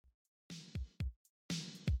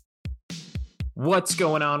What's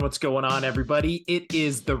going on? What's going on, everybody? It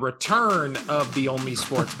is the return of the Only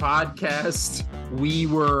Sports Podcast.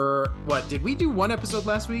 Did we do one episode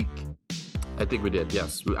last week? I think we did,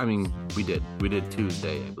 yes. We did. We did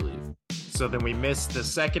Tuesday, I believe. So then we missed the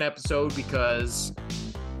second episode because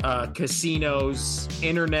Casino's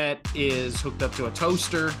internet is hooked up to a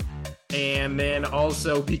toaster. And then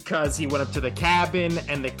also because he went up to the cabin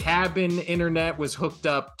and the cabin internet was hooked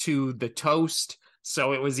up to the toast.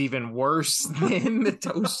 So it was even worse than the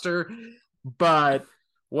toaster. But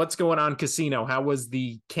what's going on, Casino? How was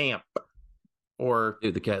the camp or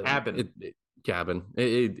the cabin? Cabin.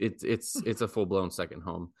 It's a full blown second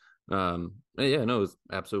home. It was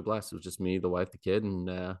absolute blast. It was just me, the wife, the kid,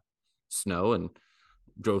 and snow, and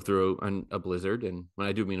drove through a blizzard. And when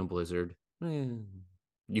I do mean a blizzard,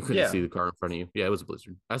 you couldn't see the car in front of you. Yeah, it was a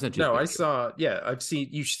blizzard. I sent you. No, I saw. Yeah, I've seen.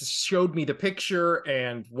 You showed me the picture,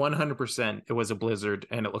 and 100% it was a blizzard,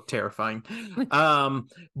 and it looked terrifying.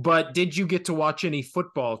 But did you get to watch any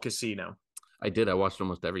football, Casino? I did. I watched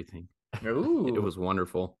almost everything. Ooh, it was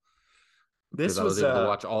wonderful. I was able to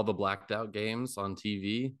watch all the blacked out games on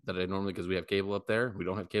TV that I normally, because we have cable up there. We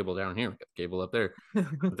don't have cable down here. We got cable up there.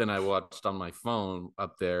 But then I watched on my phone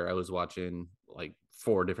up there. I was watching like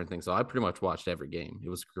 4 different things. So I pretty much watched every game. It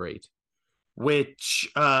was great.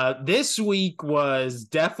 Which this week was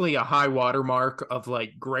definitely a high watermark of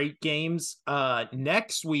like great games.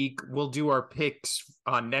 Next week we'll do our picks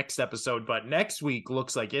on next episode, but next week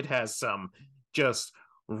looks like it has some just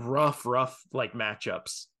rough like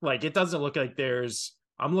matchups. Like it doesn't look like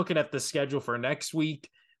I'm looking at the schedule for next week,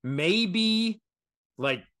 maybe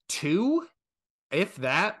like 2, if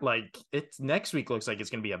that. Like it's next week looks like it's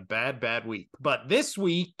gonna be a bad week. But this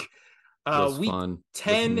week, week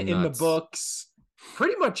 10 in the books,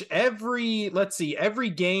 pretty much every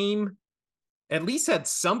game at least had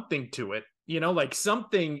something to it, like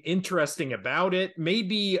something interesting about it.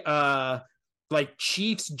 Maybe like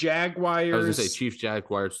Chiefs Jaguars. I was gonna say Chiefs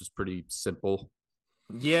Jaguars was pretty simple.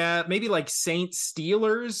 Yeah, maybe like Saints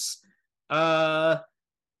Steelers.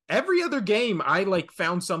 Every other game I like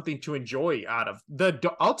found something to enjoy out of.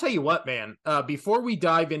 I'll tell you what, man, before we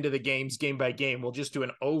dive into the games game by game, we'll just do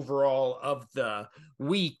an overall of the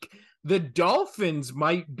week. The Dolphins and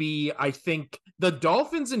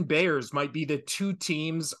Bears might be the 2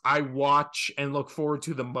 teams I watch and look forward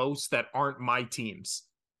to the most that aren't my teams.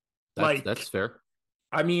 That's fair.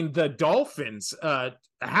 I mean, the Dolphins,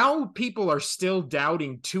 how people are still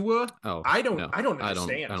doubting Tua. I don't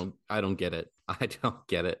understand. I don't get it. I don't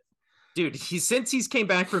get it. Dude, since he's came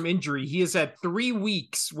back from injury, he has had 3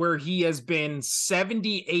 weeks where he has been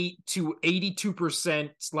 78 to 82%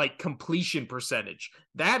 like completion percentage.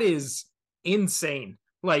 That is insane.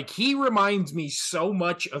 Like he reminds me so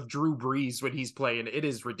much of Drew Brees when he's playing. It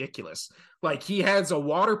is ridiculous. Like he has a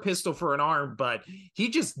water pistol for an arm, but he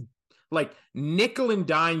just like nickel and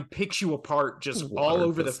dime picks you apart just all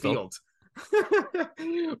over the field.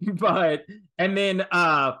 And then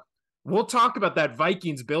we'll talk about that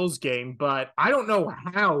Vikings-Bills game, but I don't know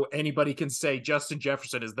how anybody can say Justin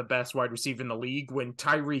Jefferson is the best wide receiver in the league when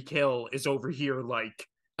Tyreek Hill is over here like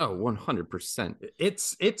 100%.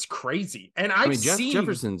 It's crazy. And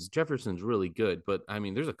Jefferson's really good, but I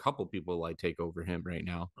mean, there's a couple people I take over him right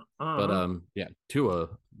now. But Tua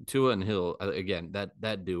and Hill again.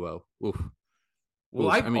 That duo. Oof. Well,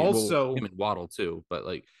 him and Waddle too. But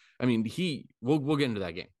like, I mean, we'll get into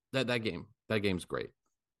that game. That game's great.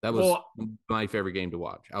 That was my favorite game to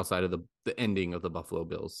watch outside of the ending of the Buffalo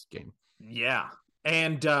Bills game. Yeah,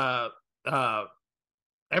 and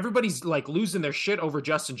everybody's like losing their shit over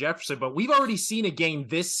Justin Jefferson, but we've already seen a game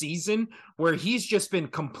this season where he's just been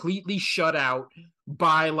completely shut out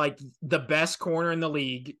by like the best corner in the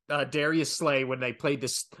league, Darius Slay. When they played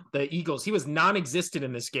the Eagles, he was non-existent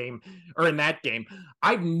in this game or in that game.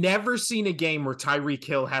 I've never seen a game where Tyreek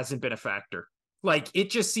Hill hasn't been a factor. Like it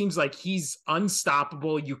just seems like he's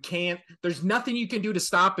unstoppable. There's nothing you can do to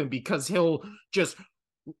stop him because he'll just.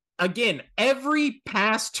 Again, every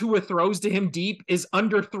pass Tua throws to him deep is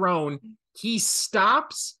underthrown. He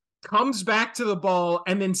stops, comes back to the ball,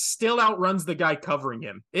 and then still outruns the guy covering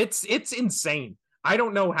him. It's insane. I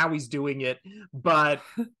don't know how he's doing it, but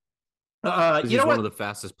he's one of the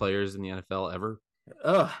fastest players in the NFL ever.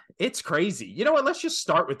 It's crazy. You know what? Let's just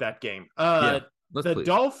start with that game. The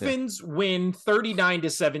Dolphins win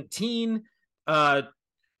 39-17.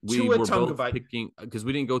 We were both picking because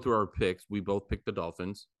we didn't go through our picks. We both picked the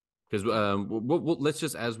Dolphins. Because let's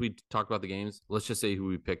just, as we talk about the games, let's just say who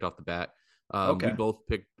we picked off the bat. Okay. We both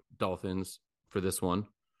picked Dolphins for this one.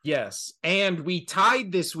 Yes. And we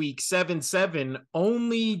tied this week 7-7.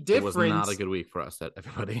 Only It was not difference. a good week for us,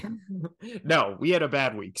 everybody. No, we had a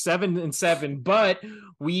bad week, 7-7, but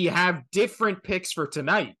we have different picks for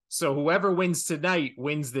tonight. So whoever wins tonight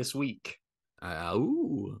wins this week.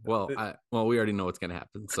 Well, we already know what's gonna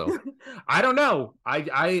happen. So I don't know.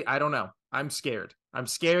 I don't know. I'm scared. I'm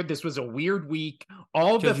scared. This was a weird week.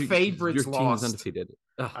 All the favorites your team is lost. undefeated.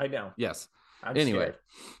 Ugh, I know. yes. I'm Anyway,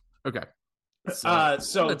 scared. okay. So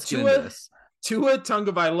Let's get into this. Tua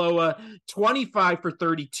Tagovailoa, 25 for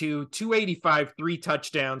 32, 285, 3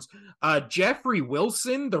 touchdowns. Jeffrey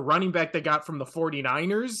Wilson, the running back they got from the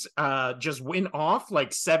 49ers, just went off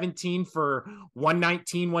like 17 for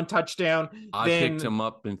 119, 1 touchdown. I picked him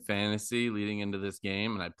up in fantasy leading into this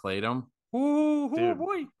game, and I played him. Dude,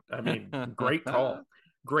 boy. I mean, great call.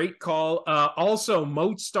 Great call. Also,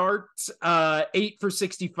 Mostart, 8 for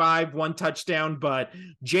 65, 1 touchdown, but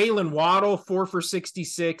Jalen Waddle, 4 for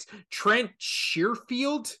 66. Trent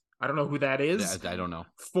Shearfield, I don't know who that is. Yeah, I don't know.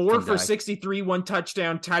 4 for 63, 1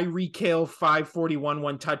 touchdown. Tyreek Hill, 541,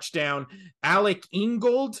 1 touchdown. Alec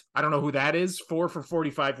Ingold, I don't know who that is. 4 for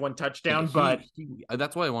 45, 1 touchdown.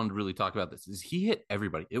 That's why I wanted to really talk about this. Is he hit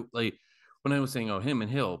everybody? Like when I was saying, him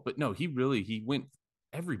and Hill, but no, he went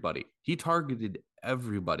everybody. He targeted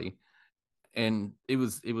everybody, and it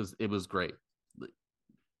was great. It was great.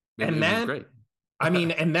 I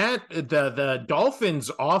mean, and that the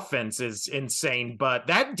Dolphins offense is insane, but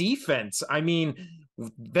that defense, I mean,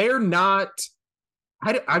 they're not.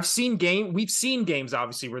 We've seen games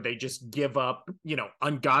obviously where they just give up,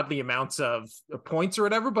 ungodly amounts of points or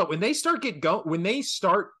whatever. But when they start to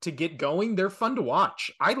get going, they're fun to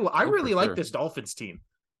watch. I really like this Dolphins team.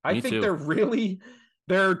 I think they're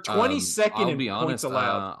 22nd in points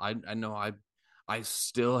allowed. I know I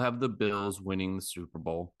still have the Bills winning the Super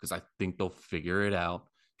Bowl because I think they'll figure it out.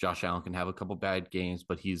 Josh Allen can have a couple bad games,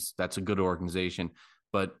 but that's a good organization.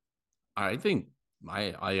 But I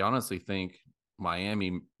honestly think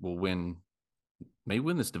Miami may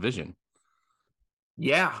win this division.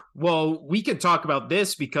 Yeah, well, we could talk about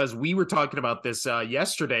this because we were talking about this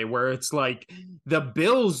yesterday, where it's like the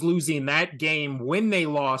Bills losing that game when they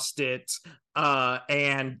lost it,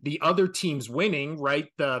 and the other teams winning, right?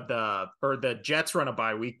 The Jets run a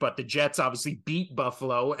bye week, but the Jets obviously beat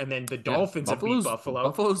Buffalo, and then the Dolphins have beat Buffalo.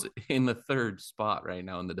 Buffalo's in the 3rd spot right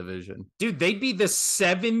now in the division. Dude, they'd be the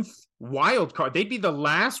 7th wild card. They'd be the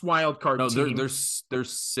last wild card team. They're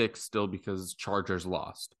 6 still because Chargers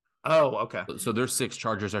lost. Oh, okay. So they're 6.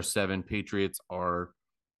 Chargers are 7. Patriots are,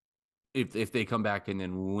 if they come back and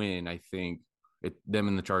then win, I think them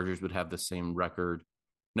and the Chargers would have the same record.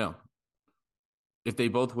 No, if they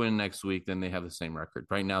both win next week, then they have the same record.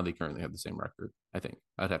 Right now, they currently have the same record. I think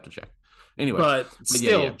I'd have to check. Anyway, but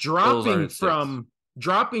still dropping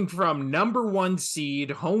from number 1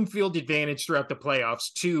 seed, home field advantage throughout the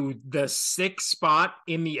playoffs to the 6th spot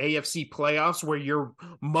in the AFC playoffs, where you're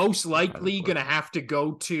most likely going to have to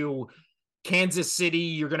go to Kansas City.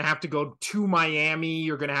 You're going to have to go to Miami.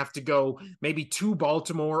 You're going to have to go maybe to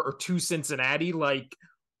Baltimore or to Cincinnati. Like,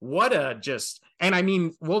 and I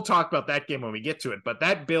mean, we'll talk about that game when we get to it, but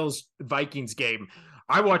that Bills Vikings game,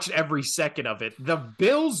 I watched every second of it. The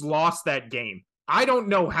Bills lost that game. I don't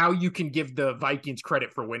know how you can give the Vikings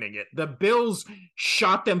credit for winning it. The Bills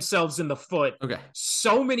shot themselves in the foot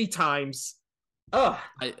so many times.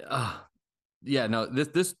 Yeah, no,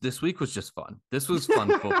 this week was just fun. This was fun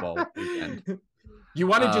football weekend. You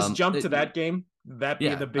want to just jump to that game? That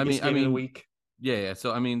being the biggest game of the week? Yeah.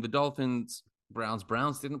 So, I mean, the Dolphins,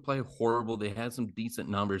 Browns didn't play horrible. They had some decent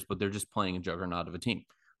numbers, but they're just playing a juggernaut of a team.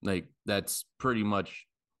 Like, that's pretty much...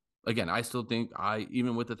 Again, I still think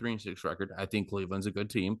even with the 3-6 record, I think Cleveland's a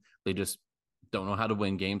good team. They just don't know how to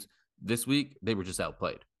win games. This week, they were just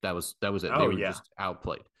outplayed. That was it. They were just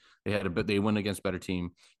outplayed. They went against a better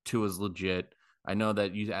team. Tua's legit. I know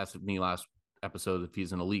that you asked me last episode if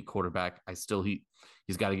he's an elite quarterback. He's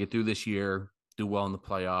got to get through this year, do well in the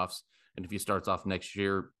playoffs, and if he starts off next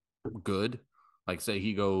year good, like say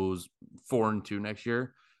he goes 4-2 next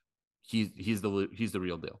year, he's the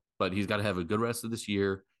real deal. But he's got to have a good rest of this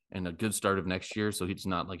year and a good start of next year, so he's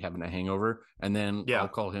not like having a hangover. And then I'll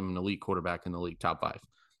call him an elite quarterback in the league, top 5.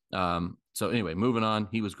 So anyway, moving on.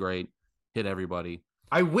 He was great, hit everybody.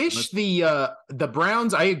 I wish the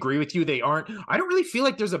Browns. I agree with you. They aren't. I don't really feel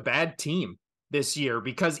like there's a bad team this year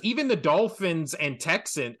because even the Dolphins and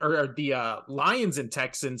Texans or the Lions and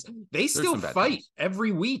Texans, they still fight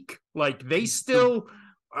every week. Like they still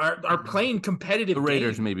are playing competitive games. The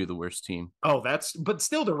Raiders games. may be the worst team. But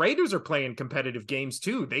still the Raiders are playing competitive games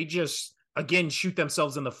too. They just, again, shoot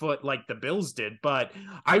themselves in the foot like the Bills did. But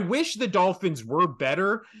I wish the Dolphins were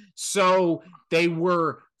better. So they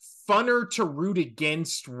were funner to root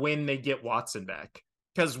against when they get Watson back.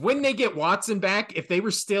 Because when they get Watson back, if they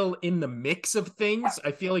were still in the mix of things,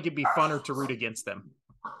 I feel like it'd be funner to root against them.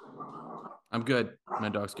 I'm good. My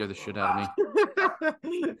dog scared the shit out of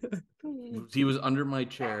me. He was under my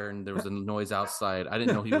chair and there was a noise outside. I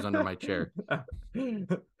didn't know he was under my chair.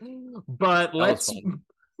 But let's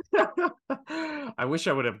I wish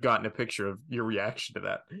I would have gotten a picture of your reaction to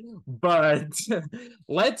that. But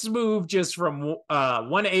let's move just from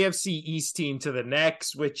one AFC East team to the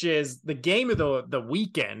next, which is the game of the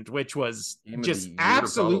weekend, which was just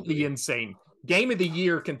absolutely insane. Game of the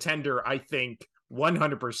year contender, I think,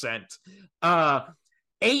 100%.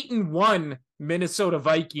 8-1 Minnesota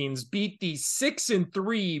Vikings beat the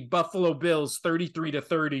 6-3 Buffalo Bills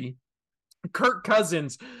 33-30. Kirk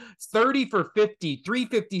Cousins, 30 for 50,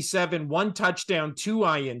 357, 1 touchdown, 2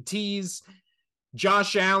 INTs.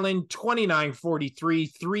 Josh Allen,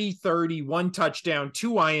 29-43, 330, 1 touchdown,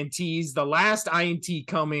 2 INTs. The last INT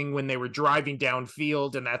coming when they were driving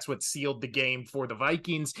downfield, and that's what sealed the game for the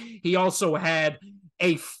Vikings. He also had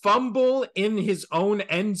a fumble in his own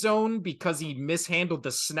end zone because he mishandled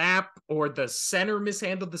the snap, or the center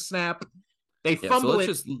mishandled the snap. They fumble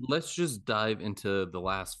so let's just dive into the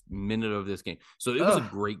last minute of this game. So it was a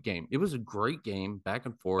great game. It was a great game, back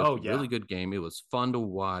and forth. Oh, yeah. Really good game. It was fun to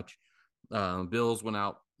watch. Bills went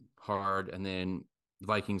out hard, and then the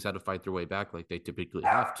Vikings had to fight their way back like they typically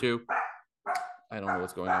have to. I don't know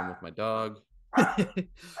what's going on with my dog. 1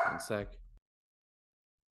 sec.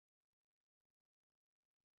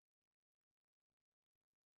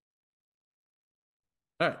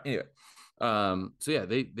 All right. Anyway, so yeah,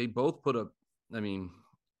 they both put up. I mean,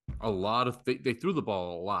 a lot of they threw the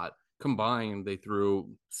ball a lot. Combined, they threw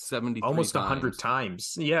 73 almost 100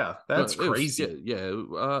 times. Yeah, that's crazy.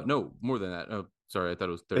 No, more than that. Oh, sorry, I thought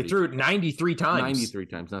it was 30. They threw it 93 times. 93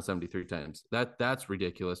 times, not 73 times. That's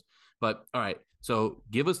ridiculous. But all right, so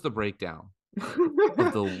give us the breakdown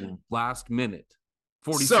of the last minute,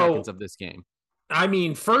 40 seconds of this game. I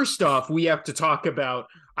mean, first off, we have to talk about,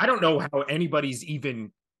 I don't know how anybody's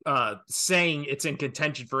even saying it's in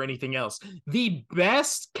contention for anything else. The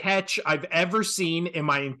best catch I've ever seen in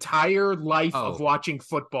my entire life of watching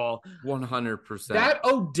football. 100%. That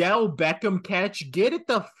Odell Beckham catch, get it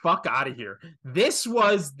the fuck out of here. This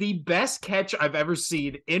was the best catch I've ever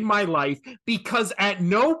seen in my life, because at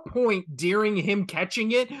no point during him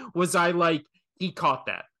catching it was I like, he caught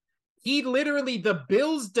that. He literally, the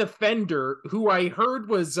Bills defender, who I heard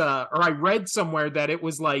was, or I read somewhere that it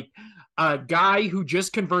was like a guy who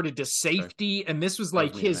just converted to safety, and this was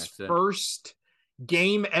like his first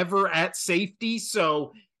game ever at safety.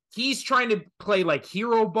 So he's trying to play like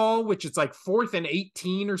hero ball, which is like 4th and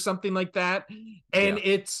 18 or something like that. And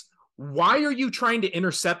it's, why are you trying to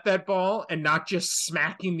intercept that ball and not just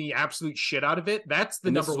smacking the absolute shit out of it? That's the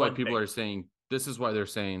number one thing. This is why they're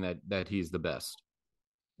saying that he's the best.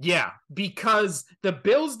 Yeah, because the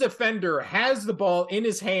Bills defender has the ball in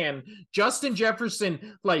his hand. Justin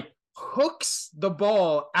Jefferson, like, hooks the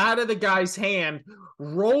ball out of the guy's hand,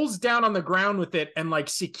 rolls down on the ground with it, and like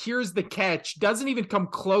secures the catch. Doesn't even come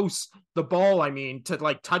close, the ball, I mean, to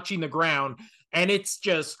like touching the ground. And it's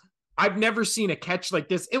just, I've never seen a catch like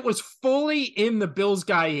this. It was fully in the Bills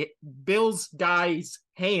guy's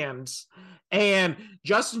hands. And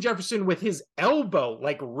Justin Jefferson with his elbow,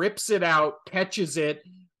 like, rips it out, catches it,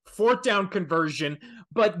 4th down conversion.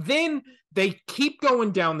 But then they keep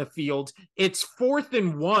going down the field. It's 4th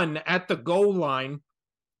and 1 at the goal line,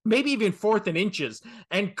 maybe even 4th and inches.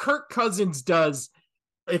 And Kirk Cousins does,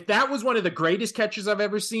 if that was one of the greatest catches I've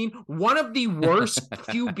ever seen, one of the worst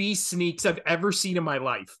QB sneaks I've ever seen in my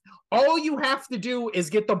life. All you have to do is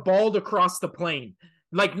get the ball to cross the plane.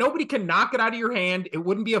 Like, nobody can knock it out of your hand. It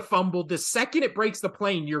wouldn't be a fumble. The second it breaks the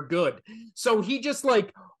plane, you're good. So he just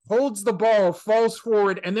like holds the ball, falls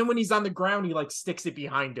forward, and then when he's on the ground, he like sticks it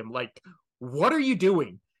behind him. Like, what are you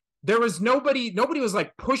doing? There was nobody was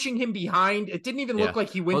like pushing him behind. It didn't even look like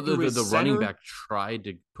he went through his center. Running back tried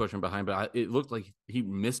to push him behind, but it looked like he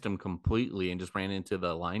missed him completely and just ran into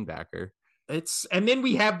the linebacker. And then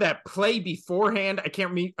we have that play beforehand. I can't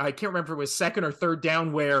remember if it was 2nd or 3rd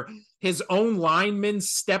down, where his own lineman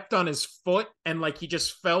stepped on his foot and like he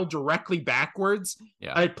just fell directly backwards.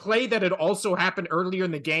 Yeah. A play that had also happened earlier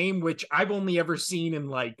in the game, which I've only ever seen in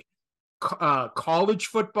like college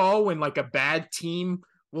football, when like a bad team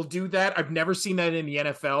will do that. I've never seen that in the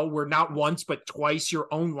NFL, where not once but twice your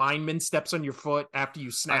own lineman steps on your foot after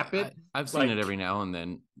you snap it. I've seen it every now and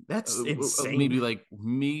then. That's insane.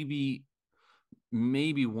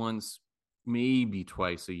 Maybe once, maybe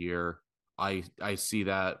twice a year, I see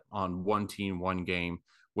that on one team, one game,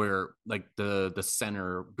 where like the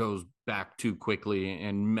center goes back too quickly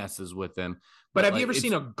and messes with them. But But have you like ever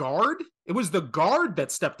seen a guard? It was the guard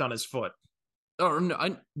that stepped on his foot. or no, I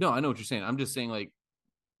know what you're saying. I'm just saying like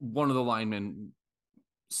one of the linemen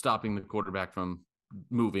stopping the quarterback from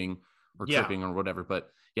moving or Yeah. tripping or whatever. But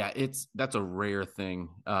yeah, that's a rare thing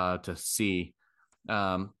to see.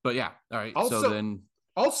 But yeah, all right. So Also, then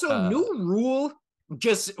also uh new rule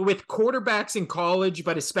just with quarterbacks in college,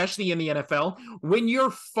 but especially in the NFL, when you're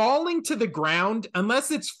falling to the ground,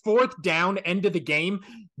 unless it's fourth down, end of the game,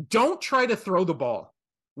 don't try to throw the ball.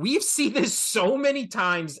 We've seen this so many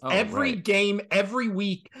times oh every right. game, every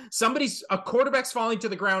week. A quarterback's falling to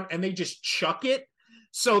the ground and they just chuck it.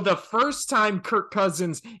 So the first time Kirk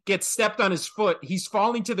Cousins gets stepped on his foot, he's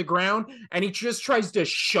falling to the ground and he just tries to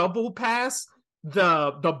shovel pass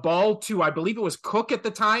the ball to, I believe it was Cook at the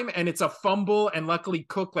time, and it's a fumble, and luckily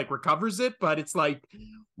Cook like recovers it. But it's like,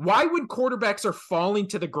 why would quarterbacks are falling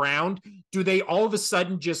to the ground? Do they all of a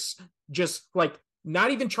sudden just like not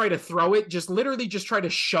even try to throw it, just literally just try to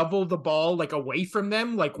shovel the ball like away from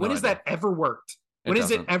them? Like, when No has that idea. ever worked? It When has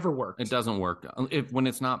it doesn't. ever It worked? doesn't work. If when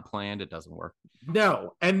it's not planned, it doesn't work.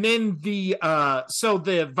 No. And then the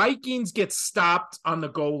Vikings get stopped on the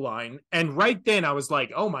goal line. And right then I was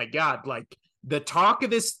like, oh my God, like the talk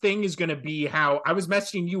of this thing is going to be how I was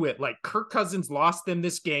messaging you it like Kirk Cousins lost them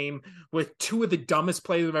this game with two of the dumbest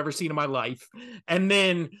plays I've ever seen in my life. And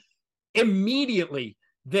then immediately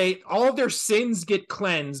they all their sins get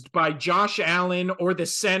cleansed by Josh Allen or the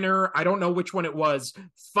center, I don't know which one it was, It was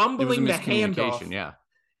a fumbling the handoff miscommunication. Yeah.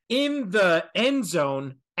 in the end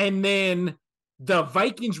zone, and then the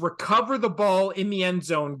Vikings recover the ball in the end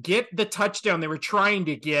zone, get the touchdown they were trying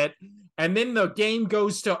to get, and then the game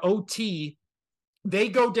goes to OT. They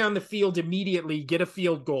go down the field immediately, get a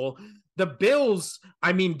field goal. The Bills,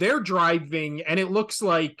 I mean, they're driving, and it looks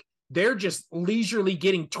like they're just leisurely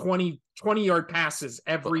getting 20-yard passes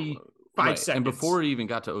But, every five right. And seconds. before it even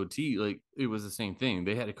got to OT, like it was the same thing.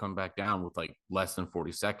 They had to come back down with like less than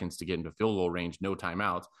 40 seconds to get into field goal range, no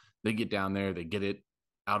timeouts. They get down there, they get it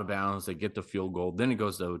out of bounds, they get the field goal, then it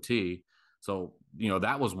goes to OT. So,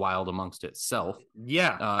 that was wild amongst itself.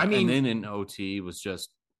 Yeah. I And mean, then in OT was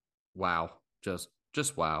just wow.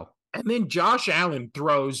 Just wow. and then Josh Allen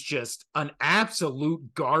throws just an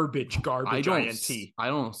absolute garbage I don't INT. I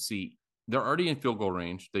don't see they're already in field goal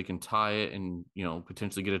range. They can tie it and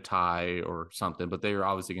potentially get a tie or something, but they are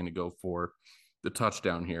obviously going to go for the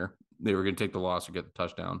touchdown here. They were going to take the loss or get the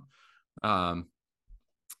touchdown. Um,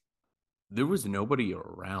 there was nobody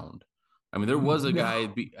around. I mean, there was a guy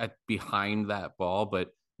No. behind that ball,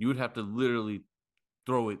 but you would have to literally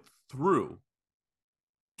throw it through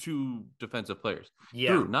two defensive players.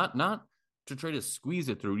 Yeah. Through, not to try to squeeze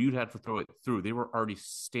it through. You'd have to throw it through. They were already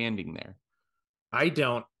standing there. I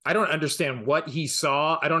don't understand what he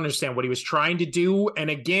saw. I don't understand what he was trying to do. And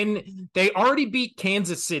again, they already beat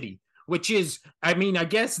Kansas City, which is, I mean, I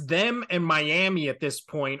guess them and Miami at this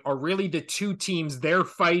point are really the two teams they're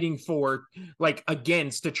fighting for, like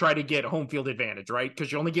against, to try to get home field advantage, right?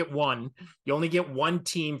 Because you only get one. You only get one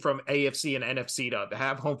team from AFC and NFC to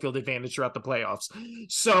have home field advantage throughout the playoffs.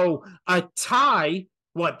 So a tie,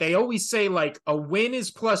 what they always say, like a win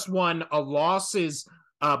is +1, a loss is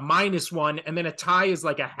 -1, and then a tie is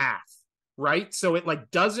like a half, right? So it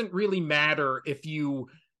like doesn't really matter if you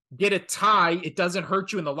get a tie. It doesn't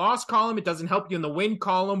hurt you in the loss column. It doesn't help you in the win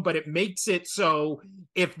column, but it makes it so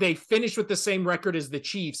if they finish with the same record as the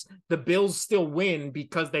Chiefs, the Bills still win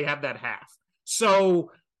because they have that half.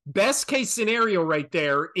 So best case scenario right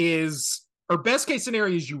there is, or best case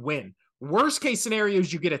scenario is you win. Worst case scenario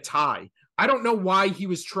is you get a tie. I don't know why he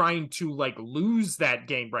was trying to like lose that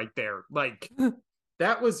game right there. Like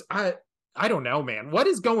that was I don't know, man. What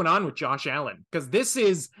is going on with Josh Allen? Because this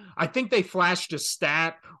is, I think they flashed a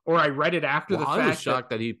stat, or I read it after Well, the I was fact that, shocked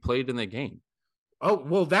that he played in the game. oh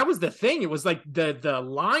well, that was the thing. It was like the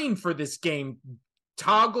line for this game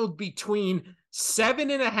toggled between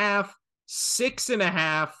 7.5,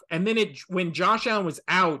 6.5, and then it when Josh Allen was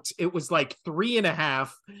out, it was like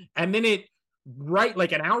 3.5, and then it right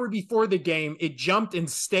like an hour before the game, it jumped and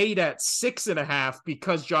stayed at 6.5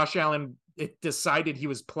 because Josh Allen it decided he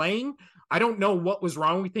was playing. I don't know what was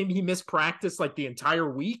wrong with him. He missed practice like the entire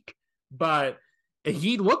week, but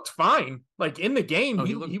he looked fine. Like in the game, Oh,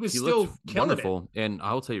 he was he looked still killing it. wonderful. And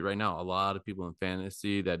I'll tell you right now, a lot of people in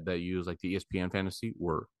fantasy that use like the ESPN fantasy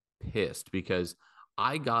were pissed because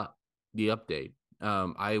I got the update.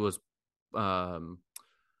 I was um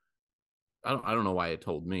I don't know why it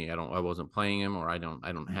told me. I wasn't playing him or I don't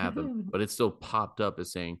have him, but it still popped up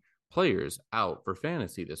as saying players out for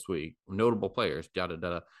fantasy this week, notable players, da da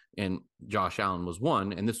da. And Josh Allen was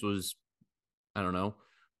one, and this was I don't know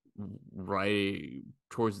right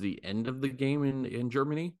towards the end of the game in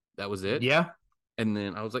Germany. That was it. Yeah. And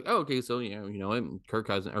then I was like, oh, okay, so Kirk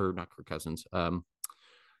Cousins or not Kirk Cousins,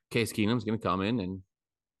 Case Keenum's going to come in, and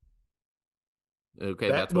okay,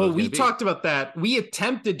 That that's what it well, was going we to be. talked about that. We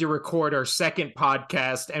attempted to record our second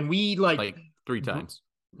podcast, and we like, Like 3 times.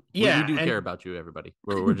 We yeah, do care and about you, everybody.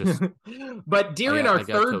 We're just but during our I got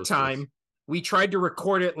third toasted. time, we tried to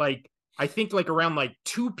record it like I think like around like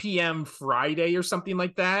 2 p.m. Friday or something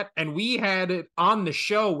like that. And we had it on the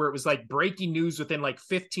show where it was like breaking news within like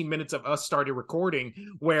 15 minutes of us started recording,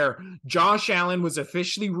 where Josh Allen was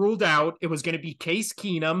officially ruled out. It was going to be Case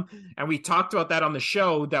Keenum. And we talked about that on the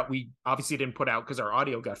show that we obviously didn't put out because our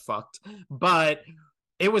audio got fucked. But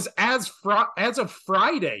it was as of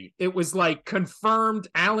Friday. It was like confirmed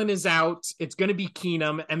Allen is out. It's going to be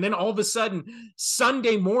Keenum, and then all of a sudden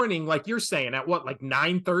Sunday morning, like you're saying, at what like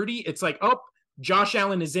 9:30, it's like, oh, Josh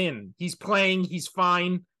Allen is in. He's playing. He's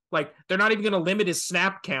fine. Like they're not even going to limit his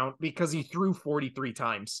snap count because he threw 43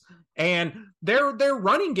 times, and their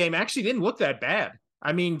running game actually didn't look that bad.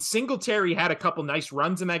 I mean, Singletary had a couple nice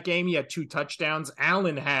runs in that game. He had 2 touchdowns.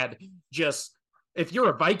 Allen had just if you're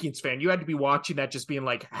a Vikings fan, you had to be watching that just being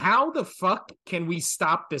like, how the fuck can we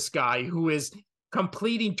stop this guy who is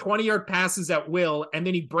completing 20-yard passes at will and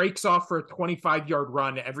then he breaks off for a 25-yard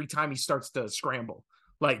run every time he starts to scramble?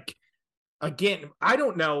 Like, again, I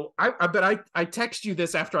don't know. I text you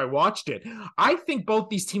this after I watched it. I think both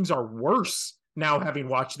these teams are worse now having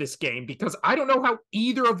watched this game because I don't know how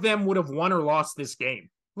either of them would have won or lost this game.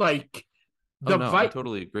 Like Oh the no, I Vi-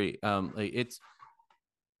 totally agree. Like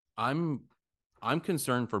I'm I'm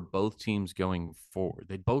concerned for both teams going forward.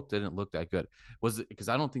 They both didn't look that good. Was it because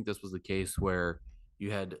I don't think this was the case where you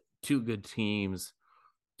had two good teams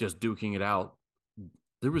just duking it out.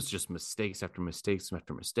 There was just mistakes after mistakes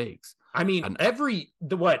after mistakes. I mean, And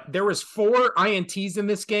there was 4 ints in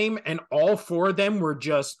this game, and all four of them were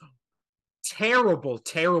just terrible,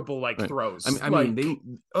 terrible like right. throws. I mean, Like, they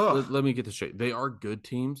ugh, let me get this straight. They are good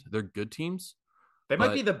teams. They're good teams, they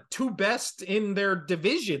might be but the two best in their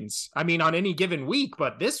divisions. I mean, on any given week,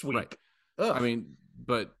 but this right. week, I ugh. mean,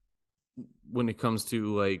 but when it comes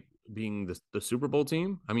to like being the Super Bowl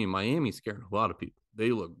team, I mean, Miami's scaring a lot of people.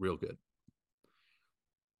 They look real good.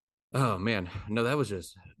 Oh man, no,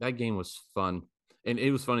 that game was fun, and it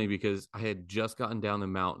was funny because I had just gotten down the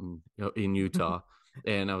mountain, in Utah,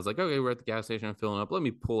 and I was like, okay, we're at the gas station, I'm filling up. Let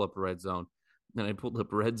me pull up Red Zone. And I pulled up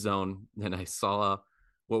Red Zone, and I saw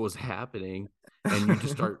what was happening, and you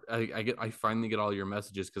just start. I finally get all your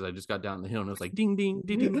messages because I just got down the hill, and it was like ding ding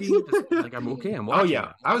ding ding ding. Just like I'm okay, I'm Oh watching it,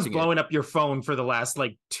 yeah, I'm I was watching it, blowing up your phone for the last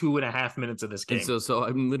like 2.5 minutes of this and game. so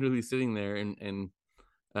I'm literally sitting there, and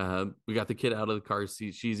we got the kid out of the car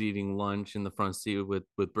seat. She's eating lunch in the front seat with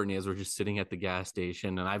Brittany as we're just sitting at the gas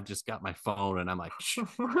station, and I've just got my phone, and I'm like, shh.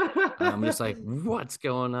 I'm just like, what's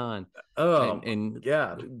going on? Oh And my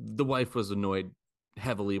god. the wife was annoyed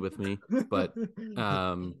heavily with me, but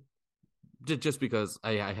um, just because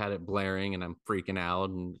I had it blaring and I'm freaking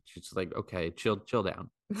out, and she's like, okay, chill down.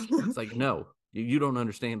 It's like, no, you don't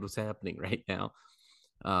understand what's happening right now.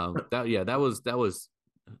 That was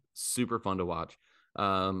super fun to watch.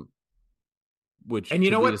 Um, which And you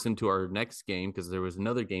could know lead what? us into our next game because there was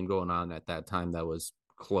another game going on at that time that was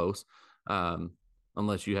close. Um,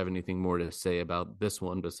 unless you have anything more to say about this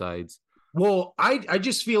one besides. Well, I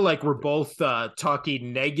just feel like we're both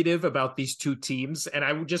talking negative about these two teams, and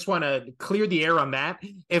I just want to clear the air on that.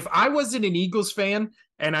 If I wasn't an Eagles fan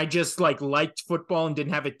and I just like liked football and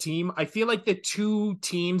didn't have a team, I feel like the two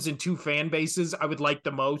teams and two fan bases I would like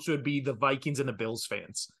the most would be the Vikings and the Bills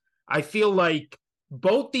fans. I feel like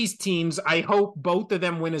both these teams, I hope both of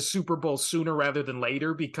them win a Super Bowl sooner rather than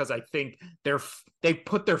later because I think they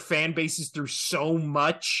put their fan bases through so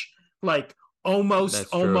much. Like almost, That's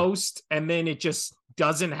true. almost, and then it just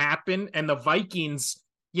doesn't happen. And the Vikings,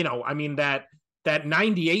 I mean that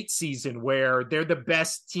 98 season where they're the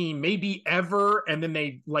best team maybe ever, and then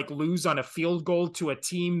they like lose on a field goal to a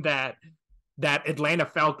team that Atlanta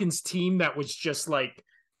Falcons team that was just like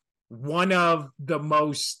one of the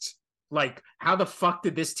most like how the fuck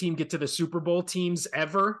did this team get to the Super Bowl teams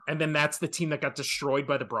ever? And then that's the team that got destroyed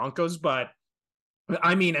by the Broncos. But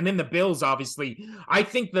I mean, and then the Bills, obviously. I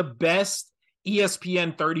think the best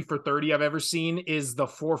ESPN 30 for 30 I've ever seen is the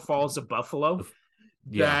Four Falls of Buffalo.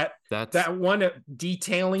 Yeah, That that's that one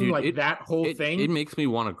detailing dude. like It that whole it thing. makes me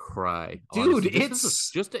want to cry. Dude, Honestly, just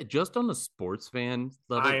as a it's just on the sports fan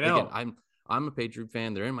I level. Again, know. I'm a Patriot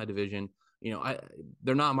fan. They're in my division.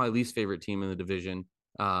 They're not my least favorite team in the division.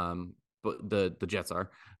 But the Jets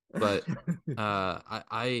are. But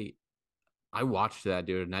I watched that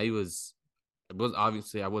dude, and I was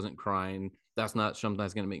obviously I wasn't crying That's not something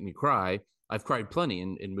that's going to make me cry. I've cried plenty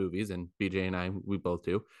in movies, and BJ and I, we both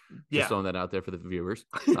do. Just Yeah. throwing that out there for the viewers.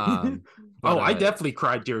 Oh, But I definitely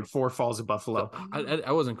cried during Four Falls of so Buffalo.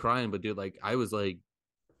 I wasn't crying, but dude, like I was like,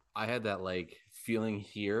 I had that like feeling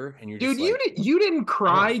here, and you're Dude, just like, you didn't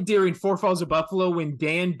cry oh, during Four Falls of Buffalo when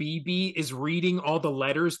Dan Beebe is reading all the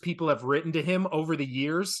letters people have written to him over the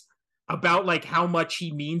years about like how much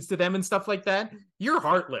he means to them and stuff like that. You're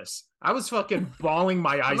heartless. I was fucking bawling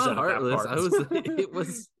my I'm eyes not out at that heartless. part. I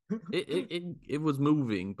was, it was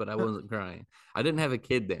moving, but I wasn't crying. I didn't have a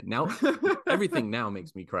kid then. Now everything now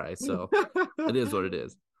makes me cry, so it is what it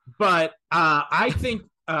is. But I think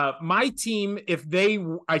my team, if they,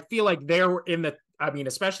 I feel like they're in the, I mean,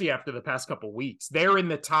 especially after the past couple weeks, they're in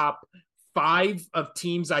the top five of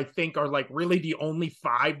teams I think are like really the only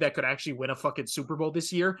five that could actually win a fucking Super Bowl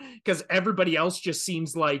this year, because everybody else just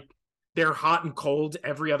seems like they're hot and cold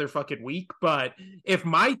every other fucking week. But if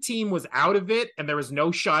my team was out of it and there was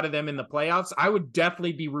no shot of them in the playoffs, I would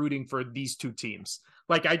definitely be rooting for these two teams.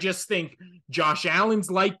 Like, I just think Josh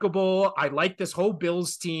Allen's likable. I like this whole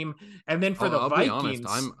Bills team. And then for the I'll be honest.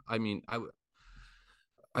 Vikings,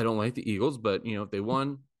 I don't like the Eagles, but if they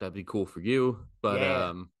won, that'd be cool for you. But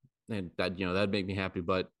yeah, and that that'd make me happy.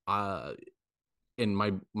 But in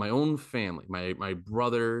my own family, my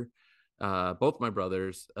brother, both my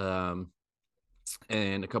brothers, and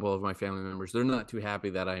a couple of my family members, they're not too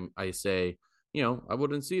happy that I say, I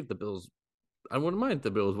wouldn't see if the Bills, I wouldn't mind if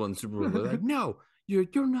the Bills won the Super Bowl. They're like, no, you're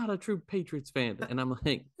not a true Patriots fan, and I'm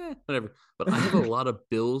like, whatever. But I have a lot of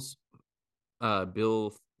Bill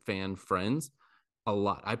fan friends, a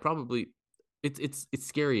lot. I probably it's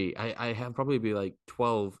scary. I have probably be like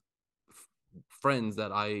 12 friends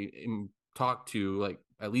that I talk to like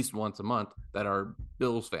at least once a month that are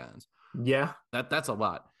Bills fans. yeah. That's a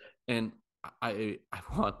lot, and I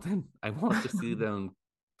want to see them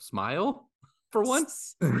smile for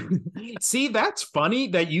once. See, that's funny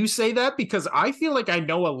that you say that, because I feel like I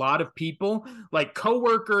know a lot of people, like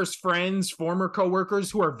coworkers, friends, former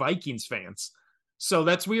coworkers who are Vikings fans. So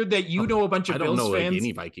that's weird that you Oh, know a bunch I of don't Bills know like fans.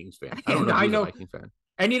 any Vikings fan. I don't And know I who's a know, Vikings fan.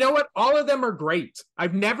 and you know what? All of them are great.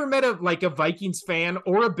 I've never met a Vikings fan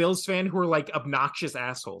or a Bills fan who are like obnoxious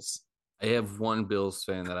assholes. I have one Bills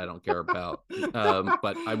fan that I don't care about,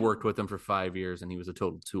 but I worked with him for 5 years, and he was a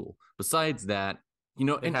total tool. Besides that, It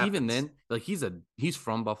and even happens. then, like he's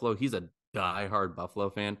from Buffalo. He's a diehard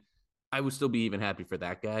Buffalo fan. I would still be even happy for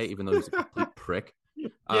that guy, even though he's a complete prick.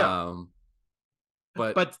 Yeah. Um,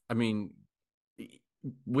 but But I mean,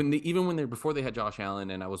 when they before they had Josh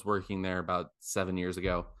Allen, and I was working there about 7 years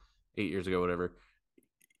ago, 8 years ago, whatever.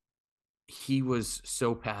 He was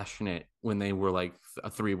so passionate when they were like a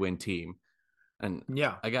 3-win team, and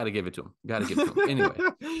yeah. I got to give it to him. Got to give it to him.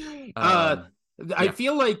 Anyway, uh um, I yeah,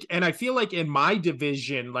 feel like, and I feel like in my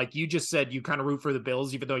division, like you just said, you kind of root for the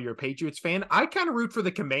Bills, even though you're a Patriots fan. I kind of root for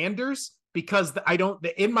the Commanders because I don't,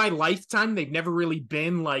 in my lifetime, they've never really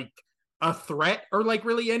been like a threat or like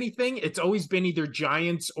really anything. It's always been either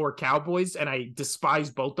Giants or Cowboys, and I despise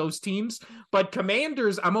both those teams. But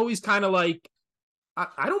Commanders, I'm always kind of like,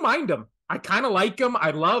 I don't mind them. I kind of like him.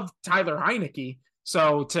 I love Tyler Heineke.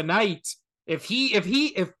 So tonight, if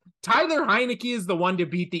Tyler Heineke is the one to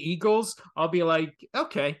beat the Eagles, I'll be like,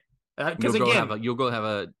 okay. Because again, you'll go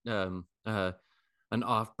have an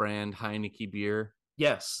off-brand Heineke beer.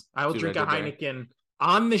 yes, I will See what I drink a did there? Heineken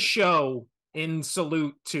on the show in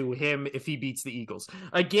salute to him if he beats the Eagles.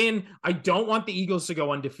 Again, I don't want the Eagles to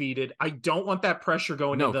go undefeated. I don't want that pressure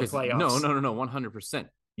going No, into the because no, playoffs. no, no, no, 100%.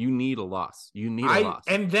 You need a loss. You need a I loss.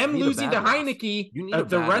 and You them need a losing to bad loss. Heineke, You need a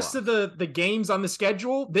the bad rest of loss. the games on the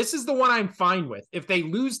schedule, this is the one I'm fine with. If they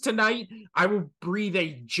lose tonight, I will breathe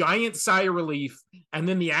a giant sigh of relief, and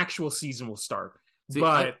then the actual season will start. See,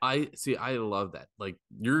 But I see. I love that. Like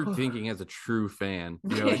you're thinking as a true fan.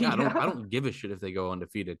 You're like, I yeah, don't give a shit if they go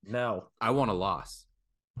undefeated. no, I want a loss.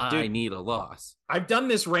 I dude, need a loss. I've done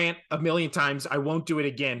this rant a million times. I won't do it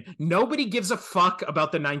again. Nobody gives a fuck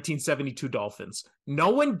about the 1972 Dolphins. No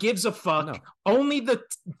one gives a fuck. No, Only the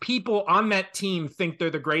people on that team think they're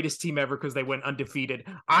the greatest team ever because they went undefeated.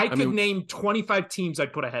 I I could mean, name 25 teams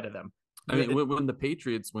I'd put ahead of them. when the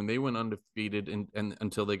Patriots when they went undefeated and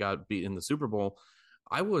until they got beat in the Super Bowl,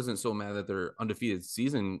 I wasn't so mad that their undefeated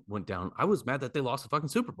season went down. I was mad that they lost the fucking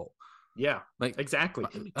Super Bowl. Yeah, Like, exactly.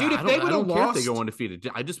 Dude, if they I would have don't care if they lost, go undefeated.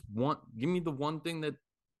 I just want give me the one thing that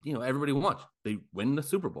everybody wants. They win the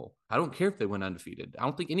Super Bowl. I don't care if they went undefeated. I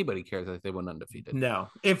don't think anybody cares if they went undefeated. no.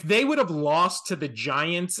 If they would have lost to the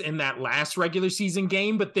Giants in that last regular season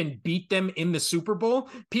game, but then beat them in the Super Bowl,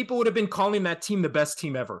 people would have been calling that team the best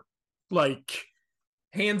team ever. Like,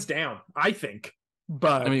 hands down, I think. I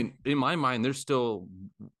But mean, in my mind, there's still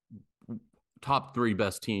top 3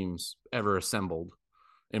 best teams ever assembled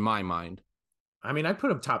in my mind. I mean, I put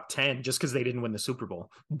them top 10 just because they didn't win the Super Bowl,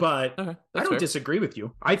 but Okay, I that's don't fair. disagree with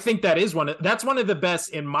you. I think that is that's one of the best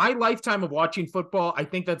in my lifetime of watching football. I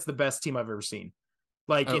think that's the best team I've ever seen.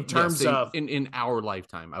 Like in Yeah, terms same of, in our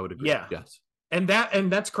lifetime, I would agree. yeah. Yes. And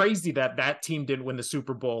that's crazy that that team didn't win the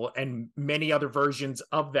Super Bowl and many other versions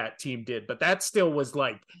of that team did, but that still was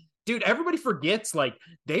like, dude, everybody forgets like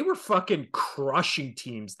they were fucking crushing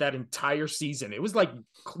teams that entire season. It was like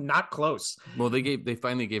not close. Well, they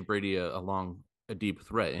finally gave Brady a deep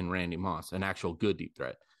threat in Randy Moss, an actual good deep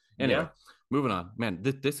threat. Anyway, Yeah. moving on. Man,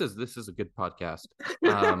 this is a good podcast.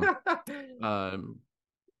 Um, um,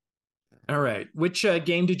 All right. Which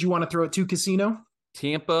game did you want to throw it to, Casino?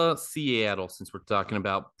 Tampa, Seattle. Since we're talking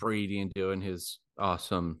about Brady and doing his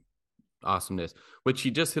awesomeness, which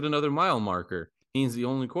he just hit another mile marker. He's the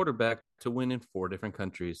only quarterback to win in 4 different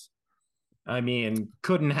countries. I mean,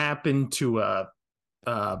 couldn't happen to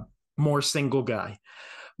a more single guy.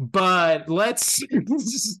 But let's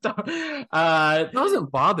start. It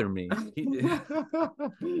doesn't bother me.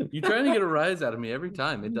 You trying to get a rise out of me every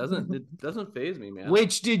time. It doesn't phase me, man.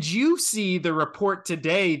 Which did you see the report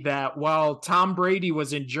today that while Tom Brady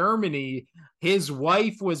was in Germany, his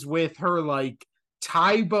wife was with her like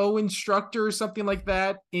Taibo instructor or something like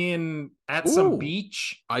that in at some Ooh,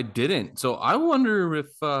 beach? I didn't. So I wonder if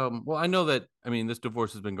well, I know that this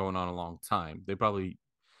divorce has been going on a long time. They probably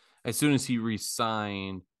as soon as he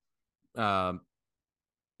resigned um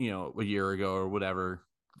a year ago or whatever,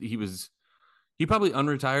 he probably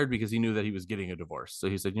unretired because he knew that he was getting a divorce. So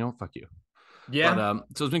he said, fuck you. But Yeah.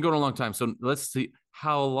 so it's been going a long time. So let's see,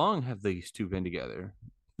 how long have these two been together?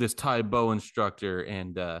 This Thai Bo instructor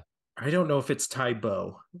and I don't know if it's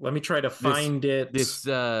Taibo. Let me try to this find it. this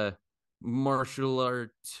martial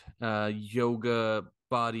art yoga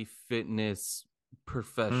body fitness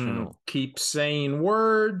professional Keep saying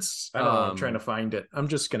words. I don't know. I'm trying to um find it. I'm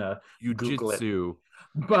just gonna Google it. jujitsu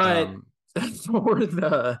But um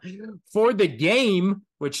for the game,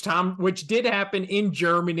 which did happen in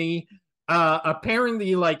Germany,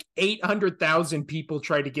 apparently like 800,000 people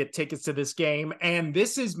tried to get tickets to this game, and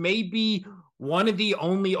this is maybe one of the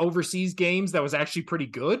only overseas games that was actually pretty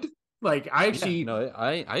good. Like I yeah, actually, no,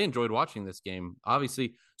 I enjoyed watching this game,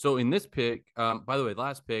 obviously. So in this pick, by the way,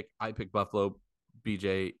 last pick I picked Buffalo,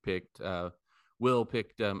 BJ picked Will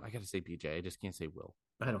picked I gotta say BJ, I just can't say Will.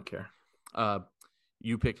 I don't care. uh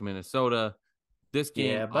you picked Minnesota. This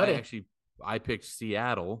game Yeah, buddy. I picked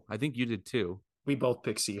Seattle. I think you did too. We both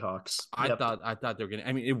pick Seahawks. I Yep. thought I thought they were gonna.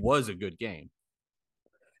 I mean, it was a good game.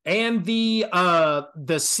 And the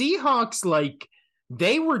Seahawks, like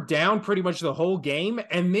they were down pretty much the whole game,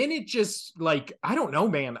 and then it just like I don't know,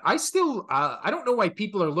 man. I don't know why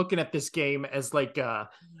people are looking at this game as like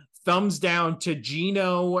thumbs down to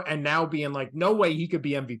Geno and now being like, no way he could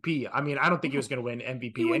be MVP. I mean, I don't think he was going to win He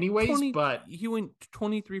MVP went anyways, 20. but He went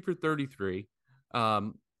 23 for 33,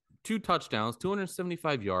 2 touchdowns,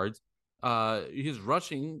 275 yards. His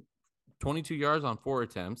rushing 22 yards on 4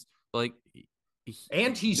 attempts. Like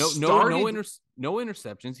and he no no no started no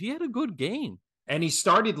interceptions. He had a good game. and he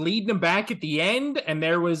started leading them back at the end, and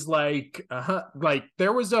there was like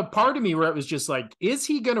there was a part of me where it was just like, is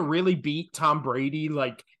he gonna really beat Tom Brady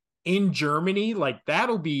like in Germany? Like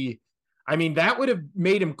that'll be, I mean, that would have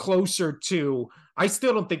made him closer to, I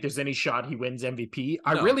still don't think there's any shot he wins MVP.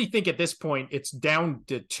 I No, really think at this point it's down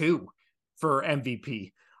to 2 for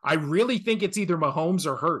MVP. I really think it's either Mahomes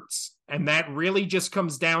or Hurts, and that really just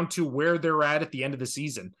comes down to where they're at the end of the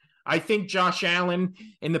season. I think Josh Allen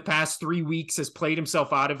in the past 3 weeks has played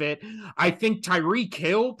himself out of it. I think Tyreek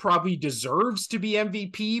Hill probably deserves to be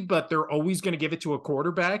MVP, but they're always going to give it to a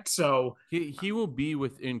quarterback. So he will be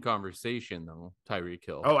within conversation though. Tyreek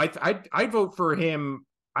Hill. oh, I'd vote for him.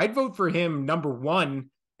 I'd vote for him number one,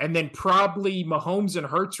 and then probably Mahomes and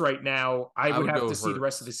Hurts right now. I would have to see the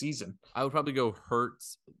rest of the season. I would probably go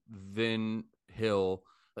Hurts, then Hill.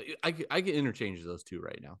 I can interchange those two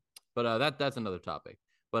right now, but that's another topic.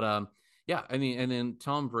 But yeah, I mean, and then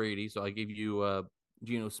Tom Brady. So I gave you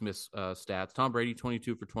Geno Smith's stats. Tom Brady,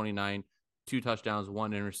 22 for 29, 2 touchdowns,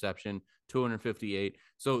 1 interception, 258.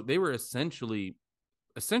 So they were essentially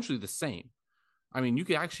the same. I mean, you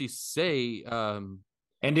could actually say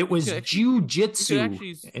and it was jiu-jitsu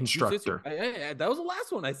instructor. That was the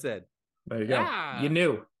last one I said. There you go. You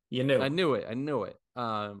knew. I knew it.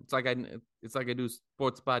 It's like I do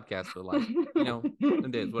sports podcast for life.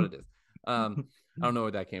 It is what it is. I don't know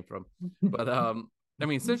where that came from, but I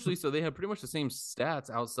mean, essentially, so they have pretty much the same stats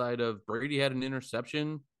outside of Brady had an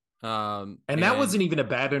interception. And that wasn't even a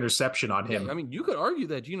bad interception on him. Yeah, I mean, you could argue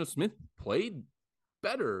that Geno Smith played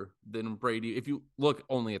better than Brady if you look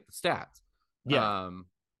only at the stats. Yeah. Um,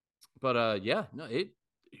 but yeah, no,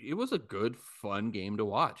 it was a good, fun game to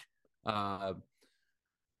watch. Uh,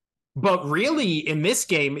 But really, in this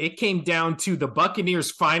game, it came down to the Buccaneers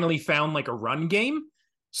finally found like a run game.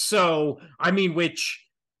 So, I mean, which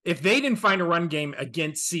if they didn't find a run game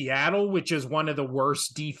against Seattle, which is one of the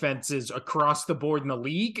worst defenses across the board in the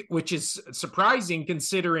league, which is surprising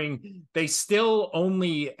considering they still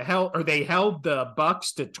only held or they held the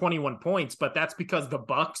Bucks to 21 points, but that's because the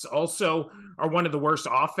Bucks also are one of the worst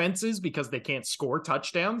offenses because they can't score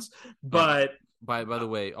touchdowns. oh, But by the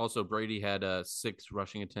way, also Brady had 6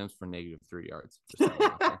 rushing attempts for -3 yards. Just throwing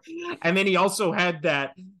that out there. and then he also had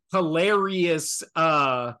that hilarious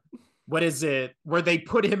what is it where they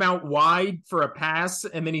put him out wide for a pass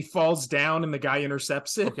and then he falls down and the guy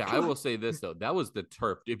intercepts it. Okay, I will say this though, that was the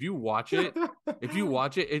turf. If you watch it,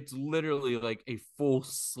 it's literally like a full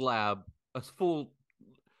slab, a full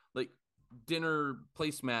like dinner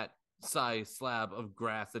placemat size slab of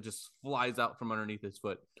grass that just flies out from underneath his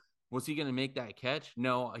foot. Was he going to make that catch?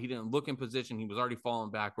 No, he didn't look in position. He was already falling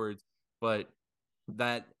backwards. But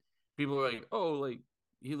that people were like, oh, like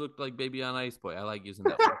he looked like Baby on Ice Boy. I like using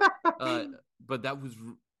that one. But that was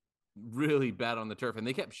really bad on the turf, and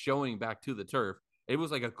they kept showing back to the turf. It was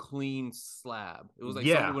like a clean slab. It was like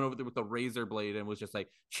somebody Yeah, went over there with a razor blade and was just like,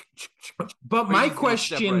 but my Brady's gonna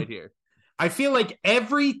step right question, here. I feel like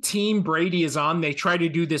every team Brady is on, they try to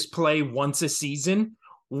do this play once a season.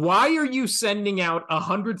 Why are you sending out a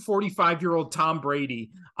 145-year-old Tom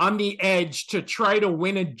Brady on the edge to try to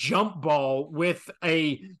win a jump ball with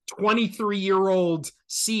a 23-year-old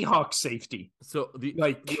Seahawks safety? So the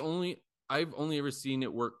Like, the only I've only ever seen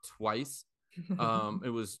it work twice. It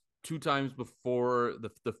was 2 times before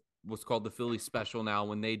the what's called the Philly special now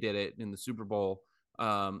when they did it in the Super Bowl.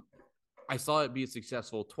 I saw it be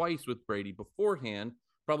successful twice with Brady beforehand,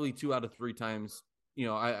 probably 2 out of 3 times,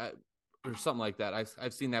 I or something like that.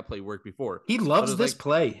 I've seen that play work before, he but it loves was this like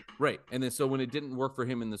play. right. And then so when it didn't work for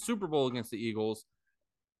him in the Super Bowl against the Eagles,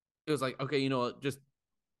 it was like, okay, just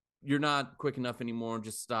you're not quick enough anymore.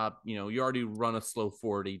 Just stop. You already run a slow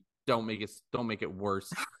 40. Don't make it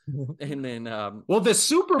worse. And then Well, the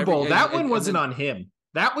Super every Bowl, that one and wasn't then on him.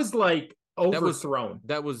 That was like that was overthrown.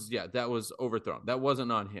 that was overthrown. That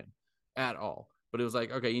wasn't on him at all. But it was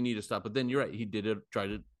like, okay, you need to stop. But then you're right. He did it,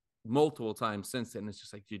 tried it multiple times since then. It's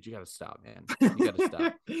just like, dude, you got to stop, man. You got to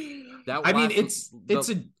stop. That I mean, last it's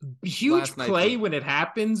the a huge last night's play was when it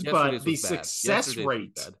happens, but yesterday's the was bad. success Yesterday's was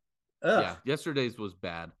rate. bad. Ugh. Yeah, yesterday's was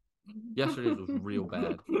bad. Yesterday's was real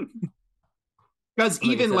bad. Because Like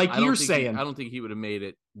I even said, like you're I saying, don't think he would have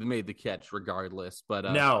made the catch regardless.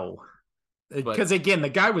 no. But Because again, the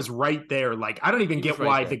guy was right there. Like, I don't even he was get right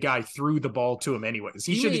why the there. guy threw the ball to him anyways.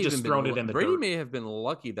 He He should may have even just thrown been it in the Brady dirt. may have been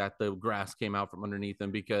lucky that the grass came out from underneath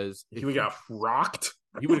him because He would got rocked.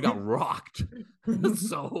 he would have got rocked.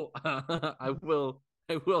 So I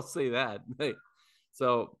will say that.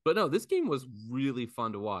 So, but no, this game was really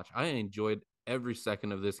fun to watch. I enjoyed every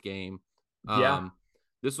second of this game. Yeah. Um,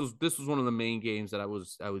 this was one of the main games that I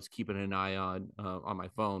was keeping an eye on my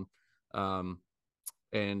phone. Um,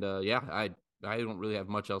 and yeah, I don't really have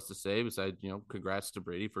much else to say besides congrats to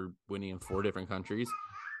Brady for winning in 4 different countries,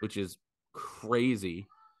 which is crazy.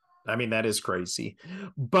 I mean, that is crazy.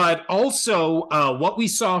 But also, what we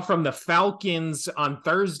saw from the Falcons on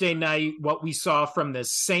Thursday night, what we saw from the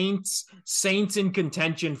Saints in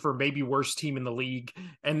contention for maybe worst team in the league.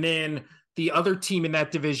 And then the other team in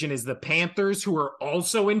that division is the Panthers, who are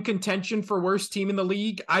also in contention for worst team in the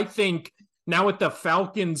league. I think now with the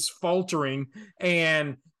Falcons faltering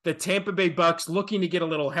and the Tampa Bay Bucks looking to get a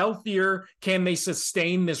little healthier, can they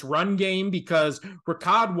sustain this run game? Because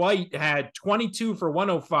Rachaad White had 22 for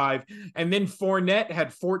 105, and then Fournette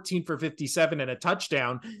had 14 for 57 and a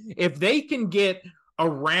touchdown. If they can get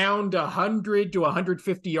around 100 to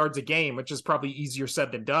 150 yards a game, which is probably easier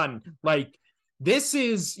said than done, like this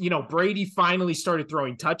is, Brady finally started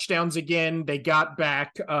throwing touchdowns again. They got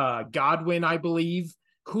back Godwin, I believe.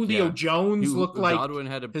 Julio Yeah, Jones looked like Godwin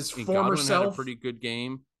had his former Godwin had a self. pretty good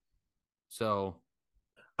game. So,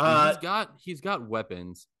 and Uh, he's got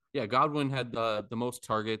weapons. Yeah, Godwin had the most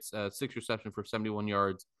targets, 6 reception for 71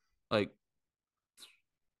 yards. Like,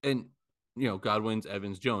 and Godwin's,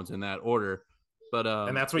 Evans, Jones in that order. But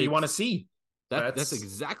and that's what you want to it's see. that's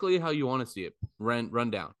exactly how you want to see it run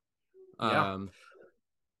down. Yeah.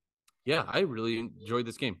 Yeah, I really enjoyed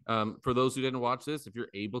this game. For those who didn't watch this, if you're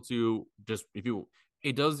able to just if you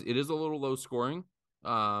it is a little low scoring.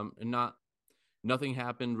 And nothing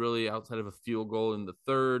happened really outside of a field goal in the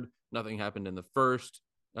third. Nothing happened in the first.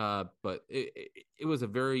 But it was a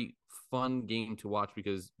very fun game to watch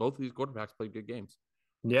because both of these quarterbacks played good games.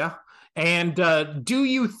 Yeah. And do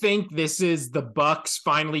you think this is the Bucks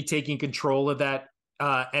finally taking control of that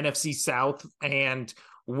NFC South and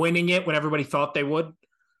winning it when everybody thought they would?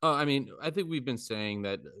 I mean, I think we've been saying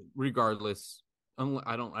that regardless.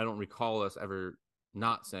 I don't recall us ever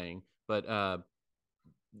not saying, but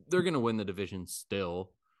they're going to win the division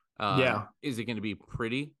still. Yeah. Is it going to be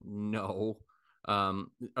pretty? No. Are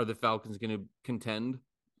the Falcons going to contend?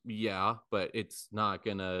 Yeah, but it's not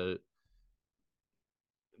going to.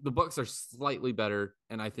 The Bucks are slightly better,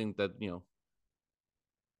 and I think that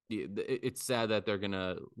it's sad that they're going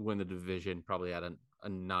to win the division probably at a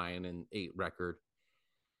 9-8 record.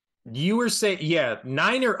 You were saying, yeah,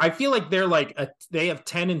 Niner. I feel like they have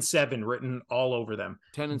 10-7 written all over them.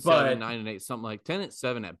 10-7, But 9-8, something like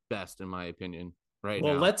 10-7 at best, in my opinion, right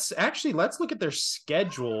well, now. let's look at their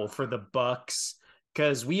schedule for the Bucks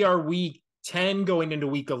because we are week 10 going into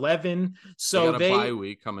week 11. They got a bye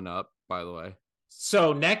week coming up, by the way.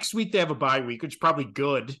 So next week they have a bye week, which is probably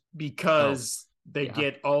good Oh, because they yeah.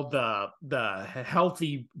 get all the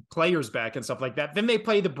healthy players back and stuff like that. Then they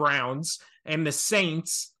play the Browns and the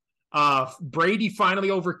Saints. Brady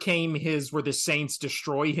finally overcame his where the Saints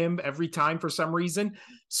destroy him every time for some reason.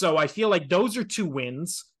 So I feel like those are 2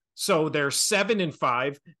 wins. So they're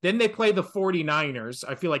 7-5. Then they play the 49ers.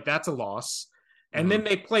 I feel like that's a loss. And Mm-hmm. then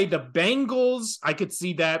they play the Bengals. I could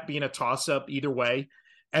see that being a toss up either way.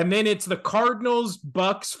 And then it's the Cardinals,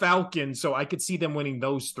 Bucks, Falcons. So I could see them winning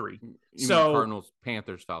those three. You mean So, Cardinals,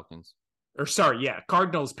 Panthers, Falcons? or sorry, yeah,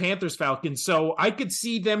 Cardinals, Panthers, Falcons. So I could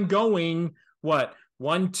see them going what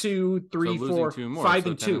one, two, So three, losing four, 2 more, five, so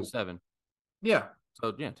and 10 and two. 7. Yeah,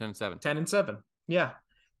 So yeah, 10-7. 10-7. Yeah,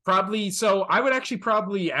 probably. So I would actually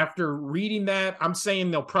probably after reading that, I'm saying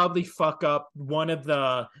they'll probably fuck up one of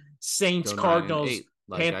the Saints, Go nine and Cardinals, eight,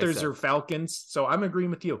 like I Panthers, said. or Falcons. So I'm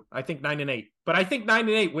agreeing with you. I think 9-8, but I think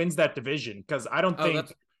 9-8 wins that division because I don't Oh, that's.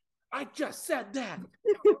 think. I just said that.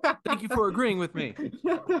 Thank you for agreeing with me.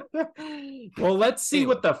 Well, let's see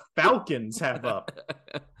what Anyway, the Falcons have up.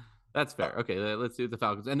 that's fair. Okay, let's do the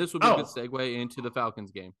Falcons, and this would be a good Oh, segue into the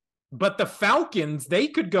Falcons game. but the Falcons, they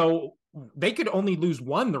could only lose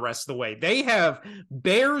one the rest of the way. They have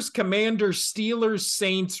Bears, Commanders, Steelers,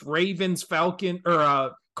 Saints, Ravens, Falcon,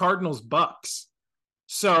 or Cardinals, Bucks.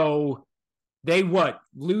 So they what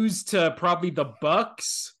lose to probably the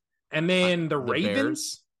Bucks and then the The Bears,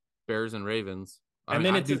 Ravens, Bears and Ravens. I and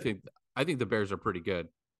mean, then I it's do think I think the Bears are pretty good,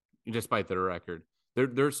 despite their record.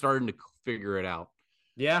 They're starting to figure it out.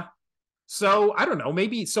 yeah. So I don't know.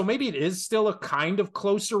 Maybe it is still a kind of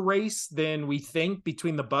closer race than we think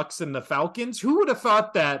between the Bucks and the Falcons. Who would have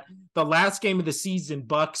thought that the last game of the season,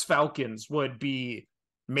 Bucks Falcons, would be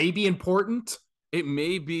maybe important? It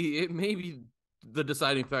may be the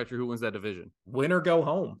deciding factor who wins that division. Win or go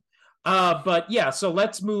home. But yeah, so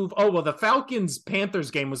let's move. Oh well, the Falcons Panthers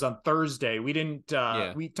game was on Thursday. We didn't.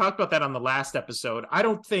 Yeah, We talked about that on the last episode. I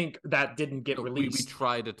don't think that didn't get we released.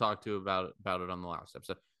 tried to talk to about it on the last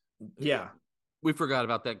episode. Yeah, We forgot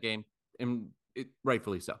about that game, and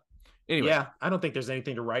rightfully so. Anyway, yeah, I don't think there's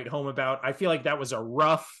anything to write home about. I feel like that was a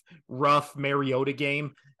rough Mariota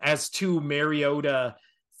game. As two Mariota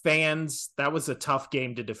fans, that was a tough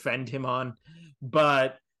game to defend him on.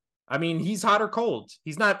 But I mean, he's hot or cold.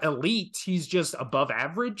 He's not elite. He's just above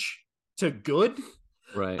average to good.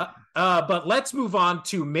 right. But let's move on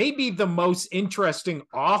to maybe the most interesting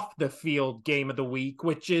off the field game of the week,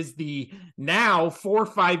 which is the now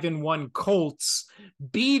 4-5-1 Colts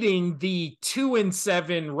beating the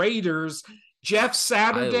 2-7 Raiders. Jeff I love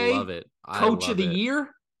Saturday, it. I coach of love the it. year,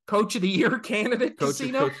 coach of the year candidate,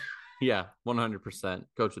 Casino. Coach, yeah, 100%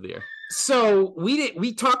 coach of the year. So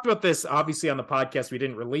we talked about this obviously on the podcast we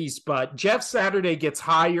didn't release, but Jeff Saturday gets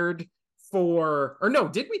hired for, or no,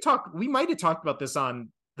 did we talk? We might have talked about this on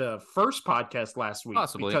the first podcast last week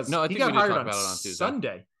Possibly. because No, I he think we got did hired talk on about it on Tuesday.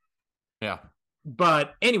 Sunday. Yeah.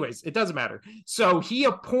 But anyways, it doesn't matter. So he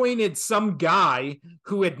appointed some guy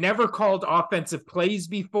who had never called offensive plays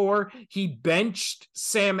before. He benched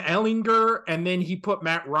Sam Ellinger and then he put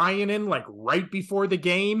Matt Ryan in like right before the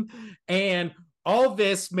game. And all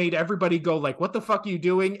this made everybody go like, what the fuck are you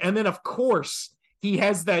doing? And then of course he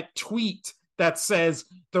has that tweet that says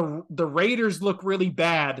the Raiders look really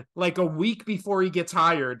bad like a week before he gets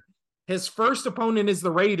hired. His first opponent is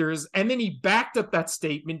the Raiders, and then he backed up that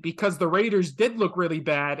statement because the Raiders did look really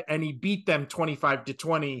bad and he beat them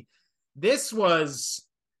 25-20. This was,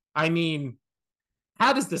 I mean,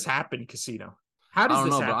 how does this happen, Casino? How I does don't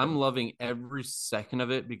this know, but I'm happen? loving every second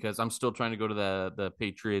of it because I'm still trying to go to the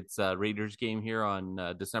Patriots Raiders game here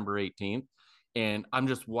on December 18th, and I'm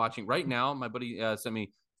just watching right now. My buddy sent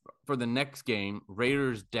me for the next game.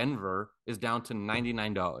 Raiders Denver is down to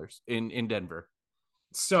 $99 in Denver.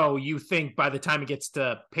 So you think by the time it gets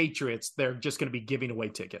to Patriots, they're just going to be giving away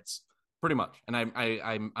tickets? Pretty much. And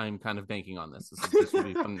I'm kind of banking on this. This will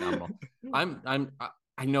be phenomenal.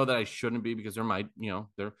 I know that I shouldn't be because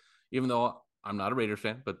they're even though I'm not a Raiders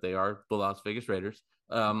fan, but they are the Las Vegas Raiders.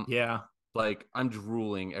 Yeah. Like I'm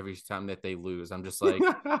drooling every time that they lose. I'm just like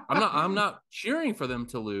I'm not cheering for them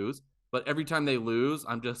to lose, but every time they lose,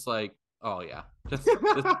 I'm just like, oh yeah,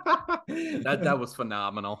 that was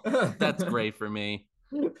phenomenal. That's great for me.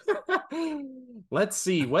 Let's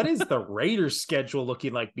see. What is the Raiders schedule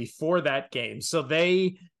looking like before that game? So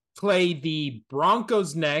they play the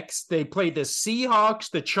Broncos next. They play the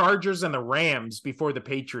Seahawks, the Chargers, and the Rams before the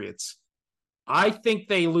Patriots. I think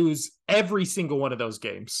they lose every single one of those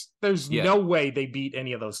games. There's Yeah, no way they beat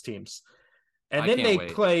any of those teams. And I then can't they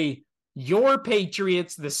wait. play your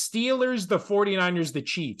Patriots, the Steelers, the 49ers, the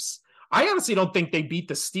Chiefs. I honestly don't think they beat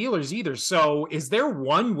the Steelers either. So is there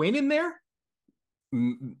one win in there?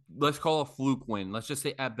 Let's call a fluke win. Let's just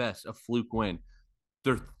say at best a fluke win.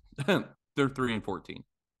 They're they're 3-14.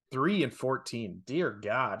 3-14. Dear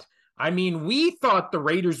God. I mean, we thought the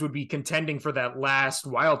Raiders would be contending for that last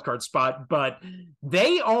wildcard spot, but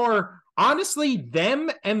they are honestly, them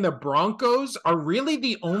and the Broncos are really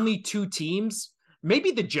the only two teams,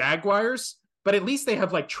 maybe the Jaguars, but at least they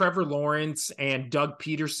have like Trevor Lawrence and Doug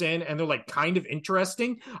Peterson, and they're like kind of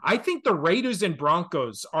interesting. I think the Raiders and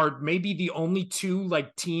Broncos are maybe the only two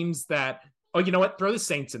like teams that, oh, you know what? Throw the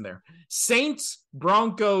Saints in there. Saints,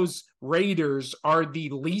 Broncos, Raiders are the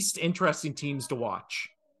least interesting teams to watch.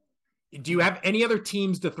 Do you have any other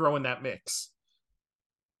teams to throw in that mix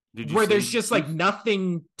Did you where say there's just like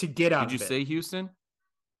nothing to get out Did you of it? say Houston?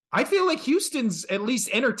 I feel like Houston's at least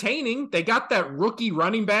entertaining. They got that rookie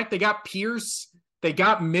running back. They got Pierce. They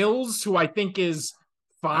got Mills, who I think is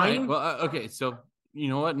All right. fine. Well, okay. So you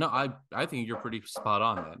know what? No, I think you're pretty spot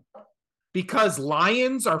on then. Because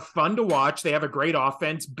Lions are fun to watch. They have a great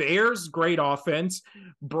offense. Bears, great offense.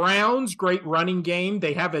 Browns, great running game.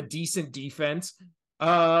 They have a decent defense.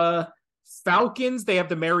 Falcons, they have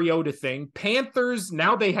the Mariota thing. Panthers,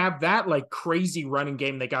 now they have that like crazy running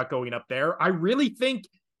game they got going up there. I really think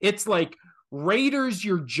it's like Raiders,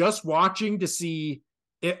 you're just watching to see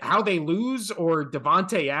how they lose, or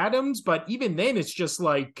Devontae Adams. But even then, it's just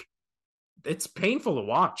like, it's painful to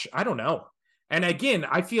watch. I don't know. And again,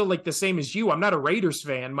 I feel like the same as you. I'm not a Raiders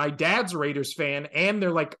fan. My dad's a Raiders fan, and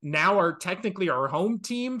they're like now are technically our home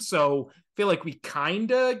team. So I feel like we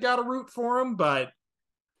kind of got to root for them. But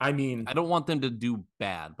I mean, I don't want them to do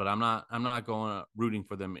bad, but I'm not going rooting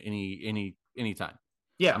for them anytime.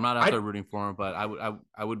 yeah, I'm not out there rooting for them, but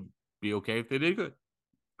I would be okay if they did good.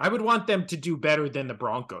 I would want them to do better than the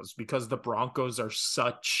Broncos, because the Broncos are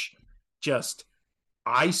such just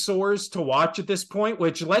eyesores to watch at this point.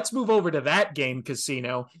 Which, let's move over to that game,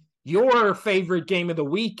 Casino. Your favorite game of the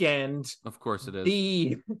weekend, Of course it is.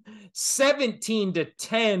 the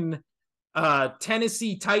 17-10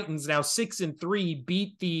 Tennessee Titans, now 6-3,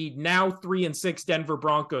 beat the now 3-6 Denver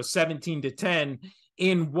Broncos 17-10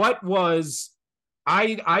 in what was,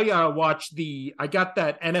 I watched I got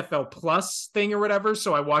that NFL Plus thing or whatever,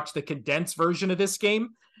 so I watched the condensed version of this game.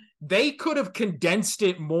 They could have condensed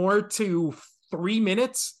it more to 3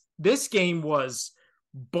 minutes. This game was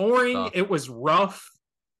boring. It was rough.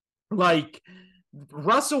 Like,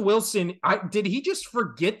 Russell Wilson, did he just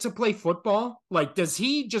forget to play football? Like, does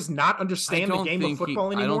he just not understand the game of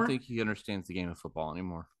football anymore? I don't think he understands the game of football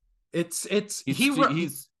anymore.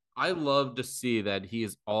 He's I love to see that he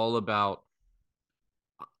is all about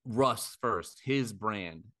Russ first, his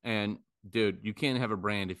brand. And dude, you can't have a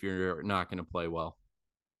brand if you're not going to play well.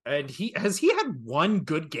 And he had one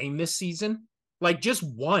good game this season? Like, just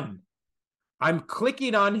one. I'm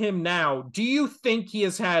clicking on him now. Do you think he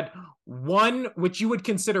has had one, which you would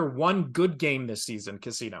consider one good game this season,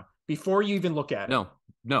 Casino, before you even look at it?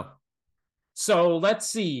 No. So let's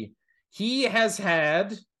see. He has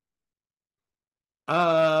had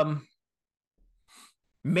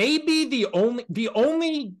maybe the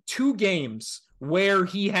only 2 games where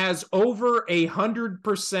he has over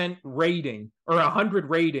 100% rating, or 100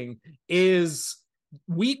 rating, is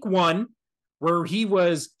week 1, where he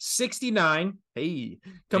was 69,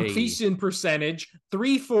 completion percentage,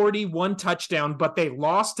 340, 1 touchdown, but they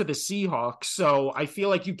lost to the Seahawks. So I feel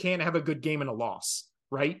like you can't have a good game and a loss,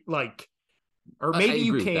 right? Like, or maybe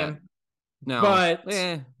you can. No, but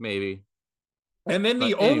maybe. And then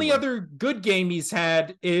the only other good game he's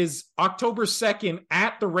had is October 2nd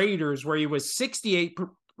at the Raiders, where he was 68%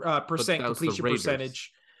 completion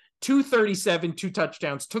percentage, 237, 2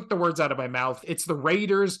 touchdowns. Took the words out of my mouth. It's the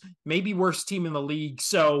Raiders, maybe worst team in the league.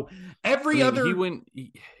 So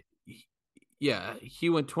Yeah, he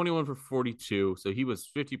went 21 for 42, so he was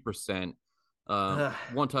 50%. Ugh.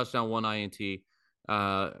 One touchdown, one INT.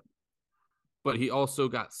 Uh, but he also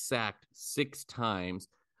got sacked 6 times.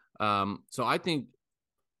 So I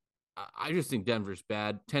just think Denver's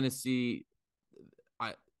bad. Tennessee,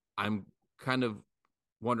 I I'm kind of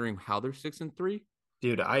wondering how they're 6-3.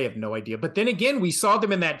 Dude, I have no idea. But then again, we saw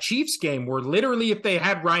them in that Chiefs game where literally, if they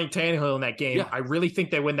had Ryan Tannehill in that game, Yeah, I really think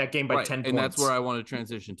they win that game by right. 10 And that's where points. I want to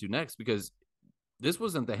transition to next because this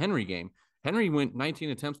wasn't the Henry game. Henry went 19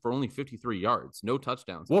 attempts for only 53 yards, no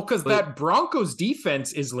touchdowns. Well, because But that Broncos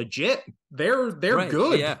defense is legit. They're right,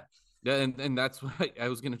 good. yeah, and that's what I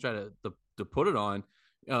was going to try to put it on.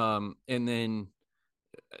 And then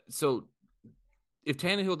so if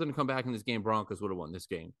Tannehill didn't come back in this game, Broncos would have won this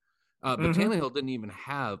game. But Mm-hmm. Tannehill didn't even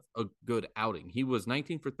have a good outing. He was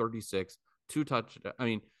 19 for 36, two touch. I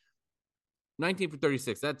mean, 19 for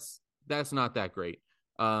 36. That's not that great.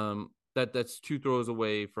 That's two throws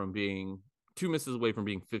away from being two misses away from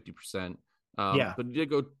being 50%. Yeah. But he did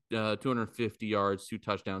go 250 yards, two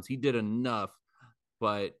touchdowns. He did enough,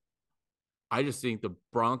 but I just think the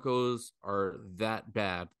Broncos are that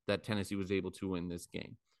bad that Tennessee was able to win this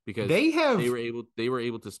game because They they have, were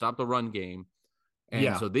able to stop the run game, and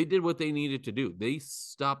yeah. so they did what they needed to do. They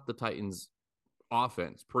stopped the Titans'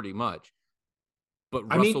 offense pretty much, but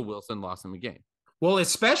I Russell mean, Wilson lost them a game. well,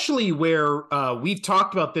 especially where we've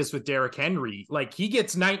talked about this with Derrick Henry. Like he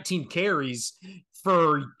gets 19 carries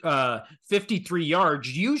for 53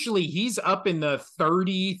 yards. Usually he's up in the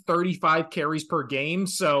 30, 35 carries per game.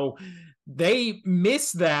 So they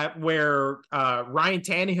missed that where Ryan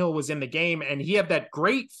Tannehill was in the game and he had that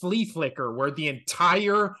great flea flicker where the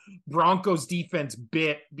entire Broncos defense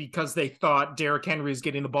bit because they thought Derrick Henry was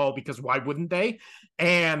getting the ball because why wouldn't they?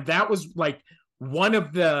 And that was like one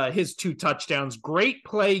of his two touchdowns. Great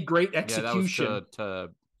play, great Yeah, that was execution. to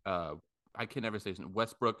I can never say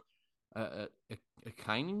Westbrook, with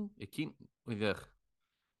I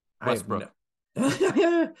have Westbrook,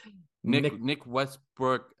 no Nick. Nick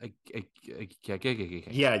Westbrook.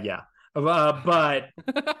 Yeah, yeah. But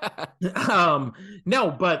um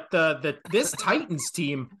no, but the this Titans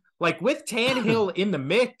team, like with Tannehill in the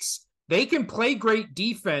mix, they can play great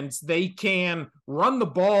defense, they can run the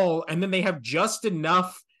ball, and then they have just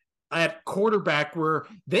enough at quarterback where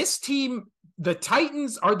this team, the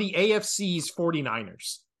Titans are the AFC's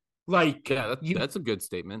 49ers. Like Yeah, you that's a good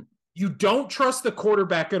statement. you don't trust the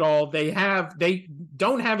quarterback at all. They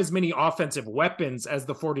don't have as many offensive weapons as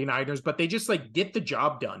the 49ers, but they just like get the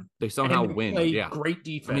job done They somehow and win. play Yeah, great I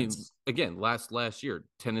mean, defense. again, last year,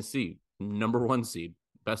 Tennessee, #1 seed,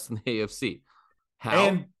 best in the AFC. How?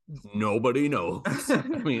 And Nobody knows. I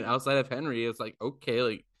mean, outside of Henry, it's like, okay,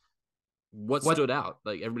 like what what stood out?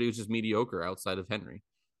 Like everybody was just mediocre outside of Henry.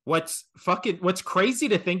 what's crazy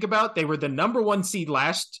to think about, they were the #1 seed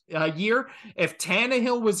last year. If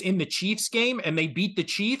Tannehill was in the Chiefs game and they beat the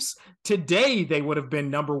Chiefs today, they would have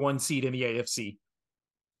been #1 seed in the AFC.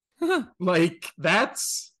 Like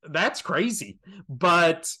that's crazy.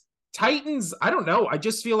 But Titans, I don't know. I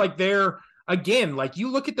just feel like they're, again, like you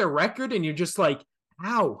look at their record and you're just like,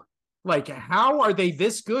 how? Like, how are they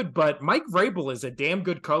this good? But Mike Vrabel is a damn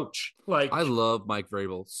good coach. I Like, love Mike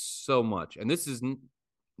Vrabel so much. And this is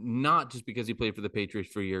not just because he played for the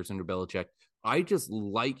Patriots for years under Belichick. I just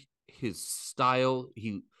like his style.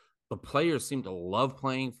 The players seem to love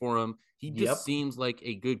playing for him. He just yep. seems like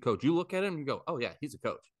a good coach. You look at him and you go, "Oh yeah, he's a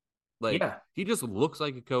coach." Like Yeah. he just looks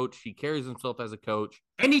like a coach. He carries himself as a coach.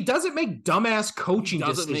 And he doesn't make dumbass He coaching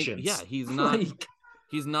doesn't make yeah, decisions. Like,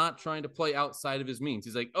 he's not trying to play outside of his means.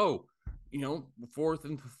 He's like, "Oh, 4th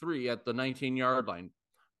and 3 at the 19-yard line.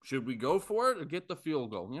 Should we go for it or get the field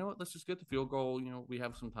goal? You know what? Let's just get the field goal. We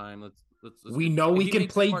have some time. Let's we get." know And we he can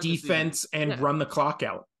makes play smart decisions. defense and Yeah, run the clock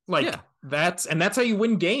out. Like, yeah. that's how you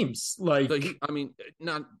win games. So Like, I mean,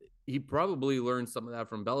 not he probably learned some of that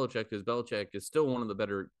from Belichick because Belichick is still one of the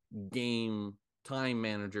better game time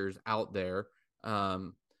managers out there.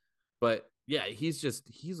 But yeah, he's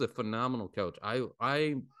a phenomenal coach.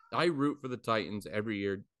 I root for the Titans every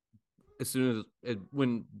year as soon as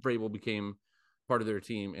when Vrabel became part of their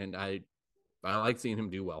team, and I like seeing him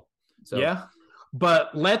do well. So yeah.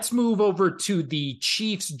 But let's move over to the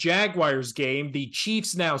Chiefs Jaguars game. The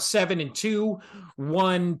Chiefs now 7-2,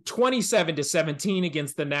 won 27-17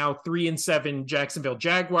 against the now 3-7 Jacksonville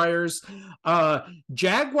Jaguars.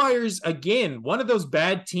 Jaguars, again, one of those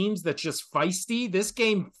bad teams that's just feisty. This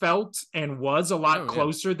game felt and was a lot oh yeah,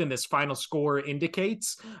 closer than this final score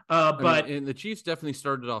indicates. I mean, But and the Chiefs definitely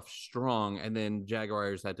started off strong, and then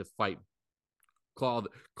Jaguars had to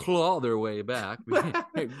claw their way back.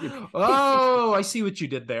 oh, I see what you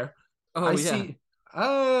did there. I Oh yeah, see.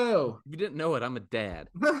 Oh. If you didn't know it, I'm a dad.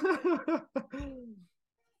 As you can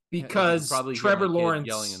Because probably hear my Trevor kid yelling in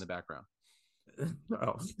Lawrence. the background.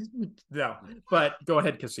 Oh, no. But go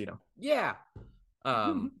ahead, Casino. Yeah.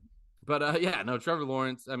 Um, but yeah, no, Trevor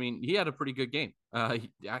Lawrence. I mean, he had a pretty good game.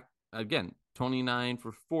 Again, 29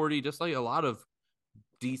 for 40, just like a lot of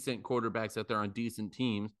decent quarterbacks out there on decent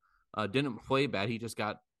teams. Didn't play bad. He just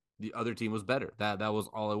got the other team was better. That was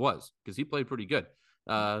all it was because he played pretty good.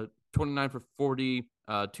 29 for 40,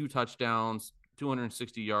 2 touchdowns,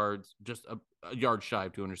 260 yards, just a yard shy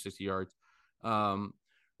of 260 yards.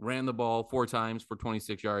 Ran the ball 4 times for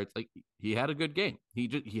 26 yards. Like he had a good game.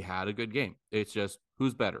 He had a good game. It's just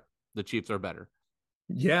who's better. The Chiefs are better.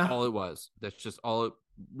 Yeah. All it was. That's just all it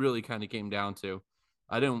really kind of came down to.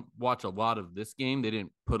 I didn't watch a lot of this game. They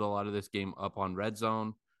didn't put a lot of this game up on Red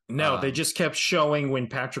Zone. No, they just kept showing when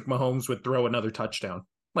Patrick Mahomes would throw another touchdown.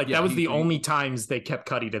 Like Yeah, that was the only times they kept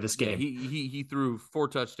cutting to this yeah, game. he threw 4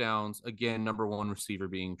 touchdowns. Again, number one receiver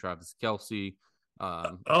being Travis Kelce.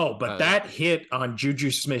 But that hit on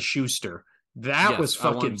Juju Smith-Schuster, that was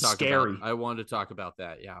fucking scary. I wanted to talk about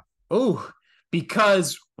that. Yeah. Oh,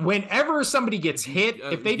 because whenever somebody gets hit,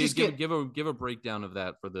 if they just give a breakdown of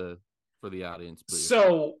that for the audience, please.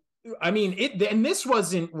 So I mean, and this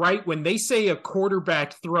wasn't right when they say a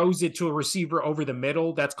quarterback throws it to a receiver over the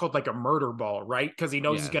middle. That's called like a murder ball, right? Because he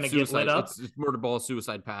knows he's going to get lit up. It's murder ball,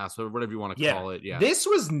 suicide pass, or whatever you want to call it. Yeah. This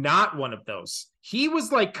was not one of those. He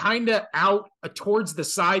was like kind of out towards the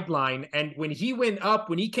sideline. And when he went up,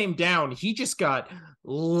 when he came down, he just got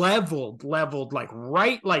leveled, like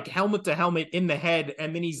right, like helmet to helmet in the head.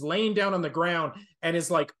 And then he's laying down on the ground and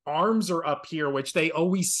his like arms are up here, which they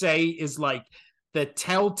always say is like the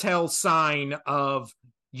telltale sign of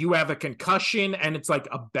you have a concussion and it's like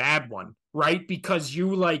a bad one, right? Because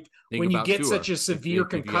you like when you get such a severe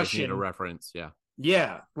concussion, you need a reference,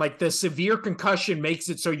 yeah, like the severe concussion makes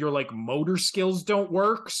it so your like motor skills don't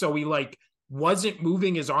work. So he like wasn't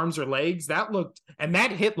moving his arms or legs. That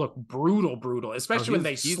hit looked brutal, especially when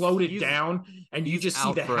they slowed it down and you just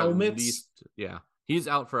see the helmets. He's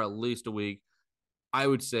out for at least a week. I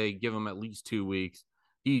would say give him at least 2 weeks.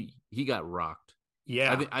 He got rocked.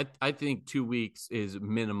 Yeah, I think 2 weeks is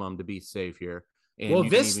minimum to be safe here. And well,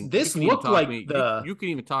 this looked like you can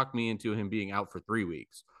even talk me into him being out for 3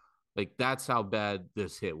 weeks. Like that's how bad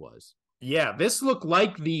this hit was. Yeah, this looked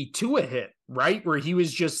like the Tua hit, right? Where he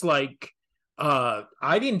was just like,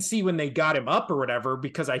 I didn't see when they got him up or whatever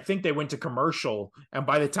because I think they went to commercial, and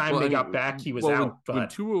by the time they got back, he was out. When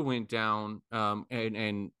Tua went down,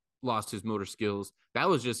 and lost his motor skills, that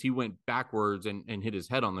was just he went backwards and hit his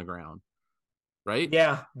head on the ground. Right?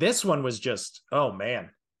 Yeah, this one was just, oh man,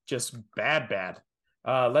 just bad.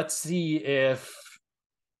 Let's see if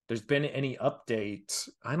there's been any update.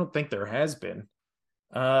 I don't think there has been.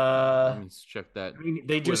 Let me check that. I mean,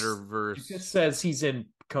 it just says he's in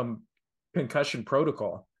concussion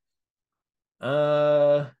protocol.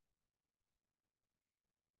 Yeah,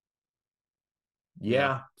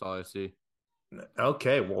 that's all I see.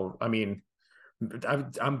 Okay, well, I mean,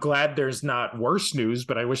 I'm glad there's not worse news,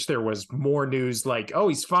 but I wish there was more news like, oh,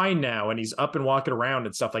 he's fine now and he's up and walking around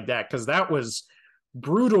and stuff like that, because that was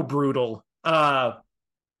brutal.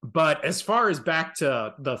 But as far as back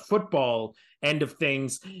to the football end of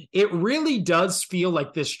things, it really does feel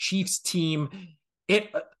like this Chiefs team,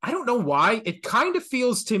 I don't know why, it kind of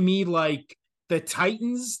feels to me like the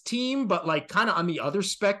Titans team, but like kind of on the other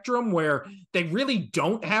spectrum where they really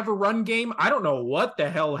don't have a run game. I don't know what the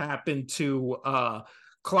hell happened to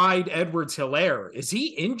Clyde Edwards-Helaire. Is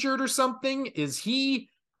he injured or something? Is he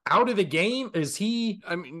out of the game?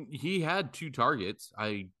 I mean, he had 2 targets.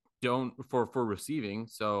 I don't for receiving,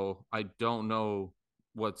 so I don't know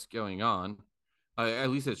what's going on. At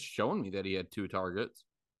least it's showing me that he had 2 targets.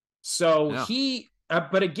 So yeah.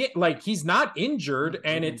 But again, like he's not injured,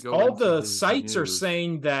 and it's all the sites are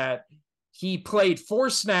saying that he played 4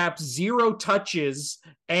 snaps, 0 touches,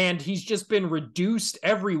 and he's just been reduced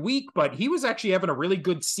every week. But he was actually having a really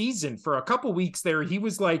good season for a couple weeks there. He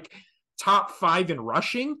was like top 5 in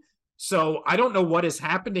rushing. So I don't know what has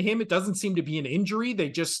happened to him. It doesn't seem to be an injury.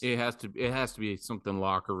 It has to be something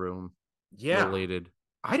locker room related.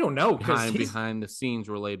 I don't know, because behind the scenes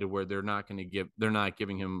related, where they're not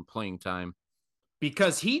giving him playing time.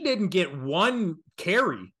 Because he didn't get 1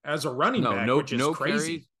 carry as a running back, which is crazy.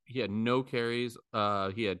 Carries. He had no carries.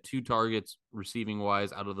 He had 2 targets receiving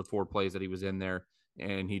wise out of the 4 plays that he was in there,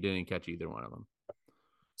 and he didn't catch either one of them.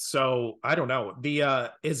 So I don't know.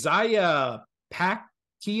 The Isaiah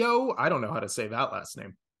Pacquiao, I don't know how to say that last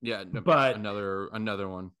name. Yeah, but another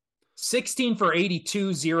one. 16 for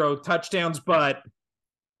 82, 0 touchdowns. But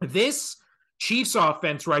this Chiefs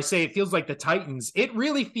offense, where I say it feels like the Titans, it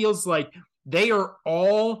really feels like they are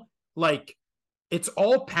all like it's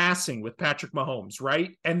all passing with Patrick Mahomes,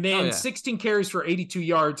 right? And Oh then yeah, 16 carries for 82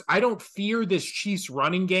 yards. I don't fear this Chiefs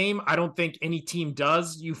running game. I don't think any team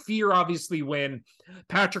does. You fear, obviously, when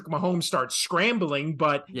Patrick Mahomes starts scrambling,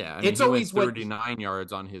 but yeah. I mean, it's he went always what, 39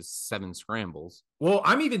 yards on his 7 scrambles. well,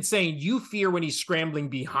 I'm even saying you fear when he's scrambling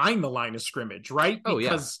behind the line of scrimmage, right? Oh yeah,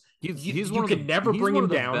 Because he's he's you one of the can never he's bring one him of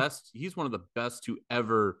the down. best. He's one of the best to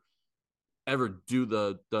ever do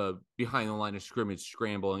the behind the line of scrimmage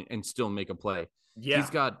scramble and still make a play. He's Yeah.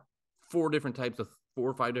 got four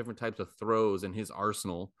or five different types of throws in his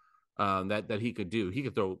arsenal that he could do. He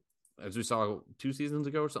could throw, as we saw 2 seasons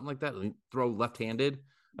ago or something like that. Throw left-handed,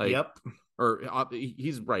 like Yep. or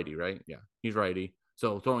he's righty, right? Yeah, he's righty.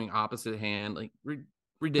 So throwing opposite hand, like Does the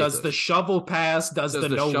ridiculous. shovel pass? Does Does the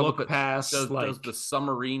the no shovel look put pass? does Like, the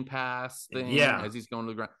submarine pass thing yeah. as he's going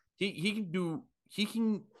to the ground? He can do he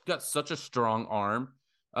can got such a strong arm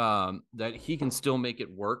that he can still make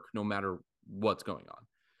it work no matter what's going on.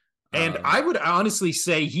 And I would honestly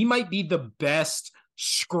say he might be the best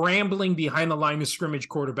scrambling behind the line of scrimmage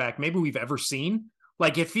quarterback maybe we've ever seen.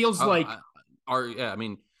 Like, it feels like, I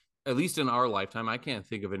mean, at least in our lifetime, I can't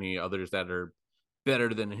think of any others that are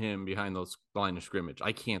better than him behind those line of scrimmage.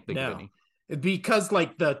 I can't think of no, any. because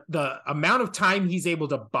like the amount of time he's able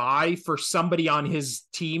to buy for somebody on his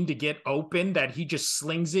team to get open that he just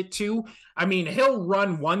slings it to. I mean, he'll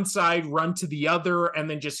run one side, run to the other, and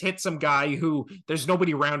then just hit some guy who there's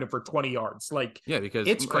nobody around him for 20 yards. Like, Yeah, because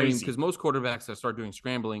it's I mean, because crazy. most quarterbacks that start doing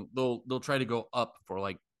scrambling, they'll try to go up for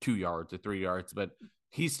like 2 yards or 3 yards, but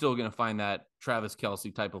he's still going to find that Travis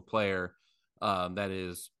Kelsey type of player that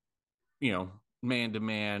is, man to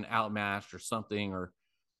man, outmatched or something, or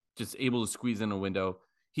just able to squeeze in a window.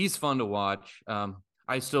 He's fun to watch.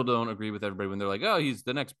 I still don't agree with everybody when they're like, "Oh, he's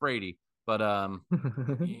the next Brady," but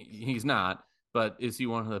he's not. But is he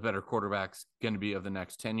one of the better quarterbacks going to be of the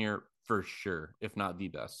next tenure? For sure, if not the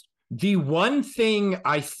best. The one thing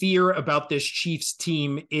I fear about this Chiefs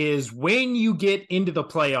team is when you get into the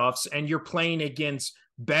playoffs and you're playing against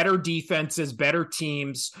better defenses, better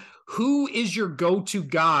teams, who is your go-to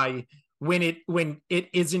guy when it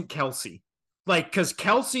isn't Kelsey? Like, because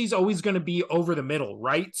Kelsey's always going to be over the middle,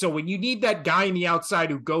 right? So when you need that guy on the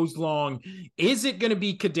outside who goes long, is it going to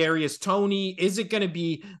be Kadarius Toney? Is it going to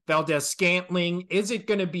be Valdez Scantling? Is it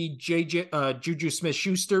going to be Juju Smith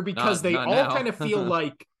Schuster? Because they Not all kind now. of feel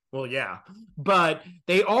like, well, yeah, but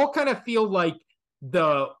they all kind of feel like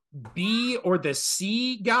the B or the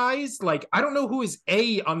C guys. Like, I don't know who is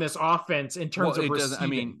A on this offense in Well, terms of it doesn't. I receiving.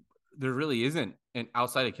 mean, there really isn't, and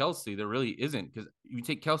outside of Kelsey, there really isn't because you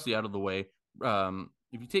take Kelsey out of the way.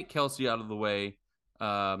 If you take Kelsey out of the way,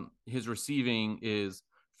 his receiving is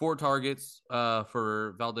 4 targets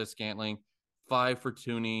for Valdez Scantling, 5 for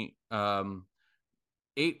Tooney,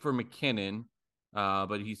 8 for McKinnon,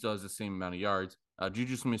 but he still has the same amount of yards.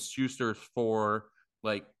 Juju Smith Schuster's 4.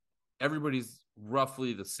 Like everybody's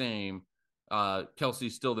roughly the same.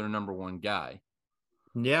 Kelsey's still their number one guy.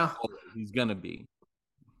 Yeah. He's gonna be.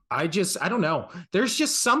 I don't know. There's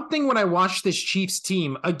just something when I watch this Chiefs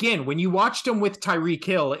team. Again, when you watched them with Tyreek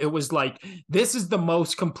Hill, it was like, this is the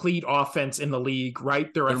most complete offense in the league,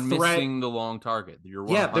 right? They're a They're threat. missing the long target. You're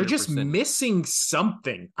Yeah, they're just 100%. missing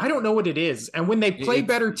something. I don't know what it is. And when they play It's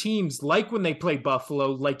better teams, like when they play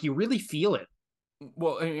Buffalo, like you really feel it.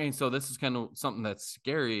 well, and so this is kind of something that's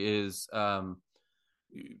scary. Is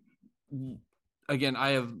again,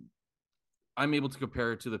 I'm able to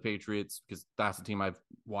compare it to the Patriots because that's the team I've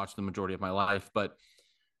watched the majority of my life. But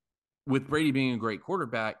with Brady being a great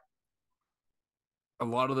quarterback, a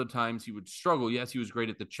lot of the times he would struggle. Yes, he was great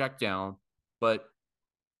at the check down, but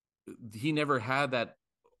he never had that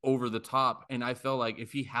over the top. And I felt like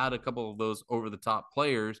if he had a couple of those over the top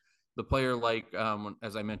players, the player like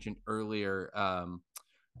as I mentioned earlier,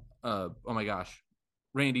 oh my gosh,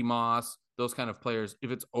 Randy Moss, those kind of players,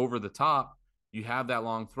 if it's over the top, you have that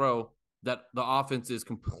long throw, that the offense is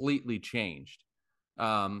completely changed.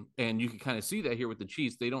 And you can kind of see that here with the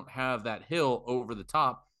Chiefs. They don't have that hill over the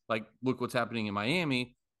top. Like, look what's happening in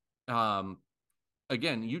Miami.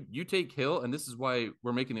 Again, you take Hill, and this is why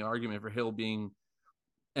we're making the argument for Hill being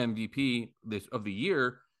MVP of the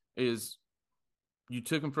year. Is you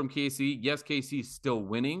took him from KC. Yes, KC is still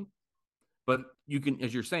winning, but you can,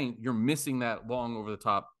 as you're saying, you're missing that long over the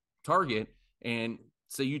top target. And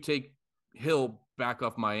say you take Hill back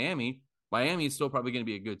off Miami. Miami is still probably going to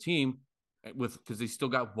be a good team because they still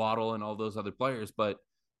got Waddle and all those other players, but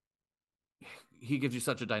he gives you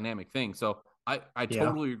such a dynamic thing. So I Yeah.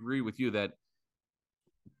 totally agree with you that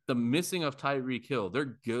the missing of Tyreek Hill,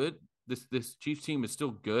 they're good. This Chiefs team is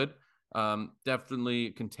still good. Definitely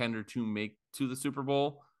a contender to make to the Super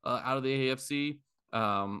Bowl out of the AFC.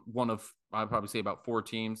 One of, I'd probably say, about 4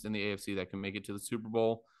 teams in the AFC that can make it to the Super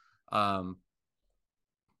Bowl. Um,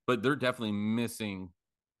 but they're definitely missing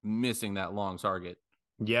that long target.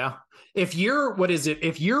 Yeah. If you're, what is it?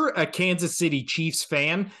 If you're a Kansas City Chiefs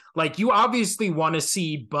fan, like you obviously want to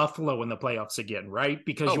see Buffalo in the playoffs again, right?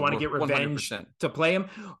 Because you want to Oh, get revenge 100%. to play them.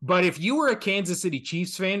 But if you were a Kansas City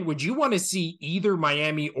Chiefs fan, would you want to see either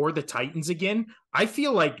Miami or the Titans again? I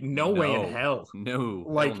feel like no way in No, hell. no,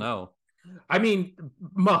 hell Like, no. I mean,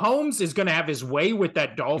 Mahomes is going to have his way with that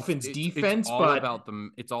It's Dolphins it's it's defense, all but about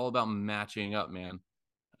it's all about matching up, man.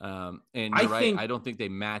 And I you're right. think I don't think they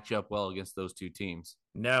match up well against those two teams.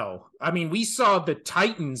 no. I mean, we saw the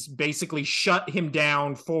Titans basically shut him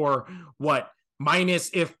down for what? Minus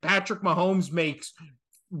if Patrick Mahomes makes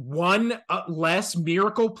one less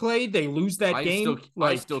miracle play, they lose that game. I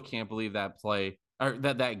Like, still can't believe that play or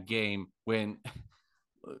that game when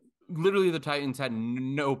literally the Titans had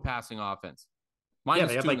no passing offense. yeah, they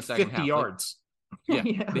Minus had two in like the second 50 half. yards. Yeah,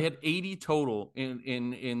 Yeah. they had 80 total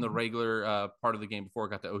in the regular part of the game before it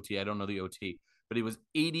got to OT. I don't know the OT, but it was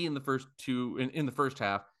 80 in the first two in the first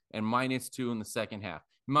half and -2 in the second half.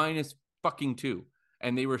 Minus fucking two.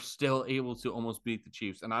 And they were still able to almost beat the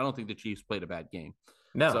Chiefs. And I don't think the Chiefs played a bad game.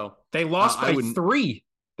 No, So they lost I by wouldn't. three.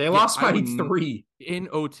 They Yeah, lost I by wouldn't three. in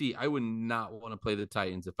OT. I would not want to play the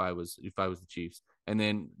Titans if I was the Chiefs. And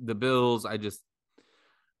then the Bills. I don't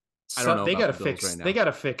So know they about got the to Bills fix. right They now. got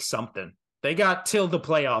to fix something. They got till the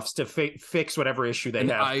playoffs to fix whatever issue they And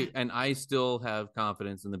have. I still have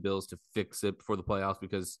confidence in the Bills to fix it for the playoffs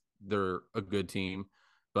because they're a good team.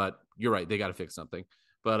 But you're right, they got to fix something.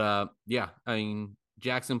 But yeah, I mean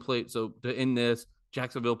Jackson played so in this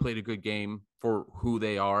Jacksonville played a good game for who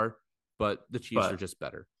they are, but the Chiefs are But just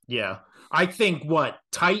better. yeah, I think what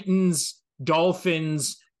Titans,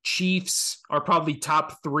 Dolphins, Chiefs are probably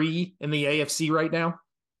top three in the AFC right now.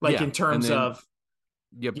 Like Yeah, in and terms then of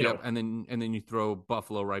yep, you know and then you throw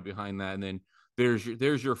Buffalo right behind that, and then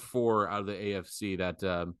there's your four out of the AFC our that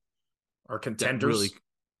really, contenders.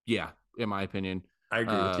 yeah, in my opinion. I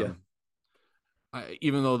agree with you. Um,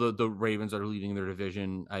 Even though the Ravens are leading their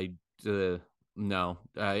division, no,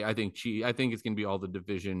 I think it's going to be all the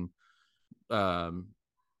division, um,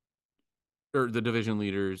 or the division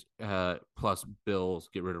leaders, plus Bills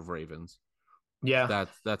get rid of Ravens. Yeah,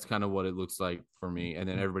 That's kind of what it looks like for me, and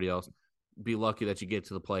then everybody else be lucky that you get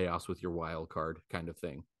to the playoffs with your wild card kind of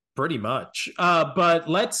thing. pretty much. But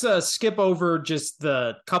let's skip over just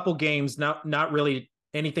the couple games. Not really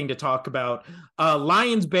anything to talk about.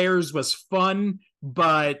 Lions Bears was fun,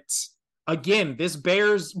 but again, this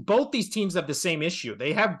Bears, both these teams have the same issue.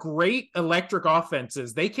 They have great electric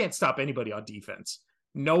offenses. They can't stop anybody on defense.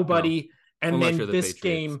 No, Nobody. And unless you're then the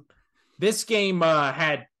Patriots. this game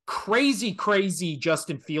had crazy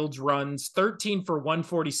Justin Fields runs, 13 for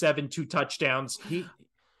 147, 2 touchdowns. He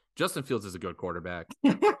Justin Fields is a good quarterback.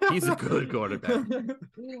 He's a good quarterback.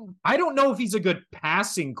 I don't know if he's a good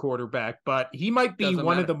passing quarterback, but he might be Doesn't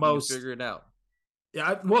one of matter. the You can most. figure it out.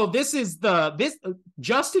 Yeah, well, this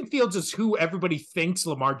Justin Fields is who everybody thinks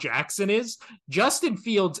Lamar Jackson is. Justin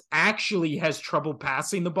Fields actually has trouble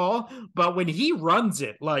passing the ball, but when he runs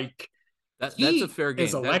it, like That's a he fair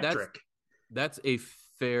is game. electric. That's a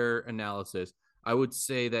fair analysis. I would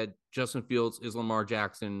say that Justin Fields is Lamar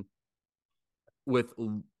Jackson with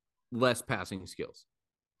less passing skills.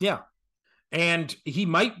 Yeah. And he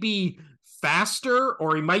might be faster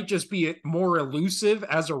or he might just be more elusive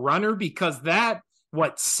as a runner because that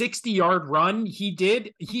what 60-yard run he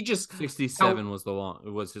did, he just 67 out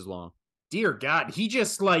was his long. dear God, he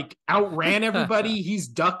just like outran everybody. He's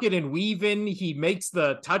ducking and weaving. He makes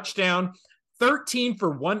the touchdown. 13 for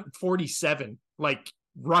 147, like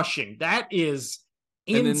rushing. That is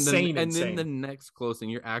insane. Then the next close thing,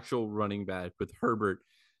 your actual running back with Herbert,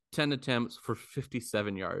 10 attempts for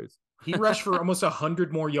 57 yards. He rushed for almost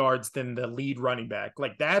 100 more yards than the lead running back.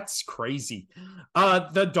 Like, that's crazy.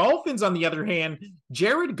 The Dolphins, on the other hand,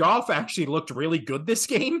 Jared Goff actually looked really good this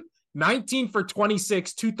game. 19 for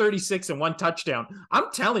 26, 236, and 1 touchdown. I'm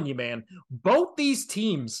telling you, man, both these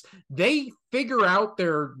teams, they figure out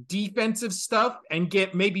their defensive stuff and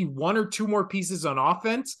get maybe one or two more pieces on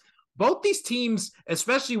offense. Both these teams,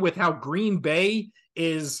 especially with how Green Bay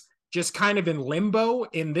is just kind of in limbo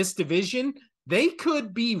in this division, they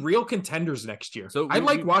could be real contenders next year. So I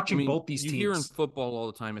like watching I mean, both these you teams. hear in football all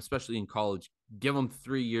the time, especially in college, give them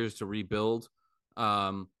 3 years to rebuild.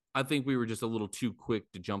 I think we were just a little too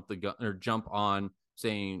quick to jump the gun or jump on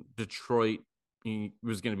saying Detroit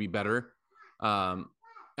was going to be better. I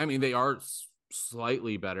mean, they are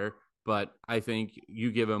slightly better, But I think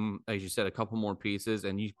you give them, as you said, a couple more pieces,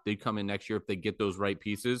 and they come in next year if they get those right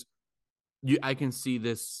pieces. I can see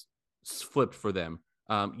this flipped for them.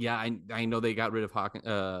 Yeah, I know they got rid of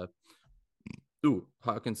Hawkinson,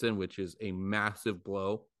 which is a massive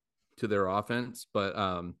blow to their offense. But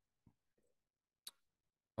I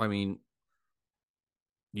mean,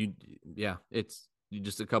 you yeah, it's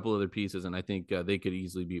just a couple other pieces, and I think they could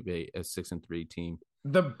easily be a 6-3 team.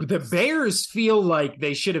 The Bears feel like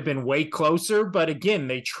they should have been way closer, but again,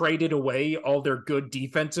 they traded away all their good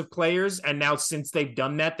defensive players, and now since they've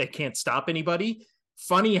done that, they can't stop anybody.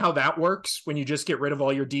 Funny how that works when you just get rid of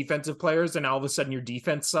all your defensive players and all of a sudden your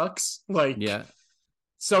defense sucks. Yeah,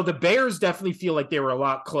 So the Bears definitely feel like they were a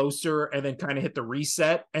lot closer and then kind of hit the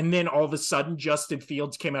reset. And then all of a sudden, Justin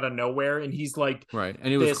Fields came out of nowhere and he's like, right.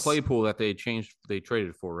 And it was Claypool that they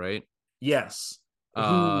traded for, right? Yes.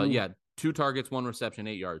 Yeah, 2 targets, 1 reception,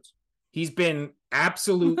 8 yards. He's been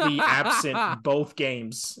absolutely absent both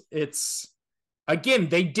games. It's again,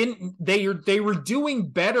 they were doing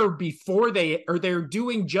better before they're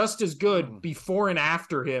doing just as good before and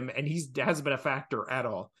after him, and he hasn't been a factor at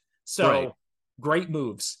all. So right. Great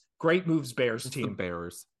moves, Bears team. The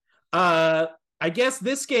Bears. I guess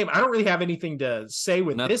this game, I don't really have anything to say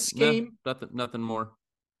with this game. Nothing more.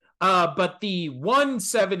 But the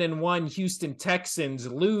 7-1 Houston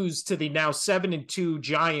Texans lose to the now 7-2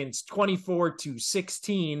 Giants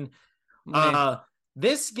 24-16.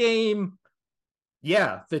 This game,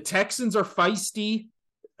 yeah, the Texans are feisty,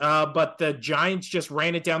 but the Giants just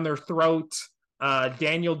ran it down their throat.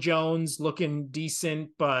 Daniel Jones looking decent,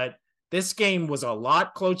 but this game was a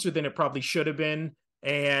lot closer than it probably should have been.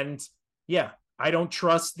 And yeah, I don't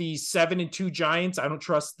trust the 7-2 Giants. I don't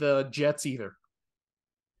trust the Jets either.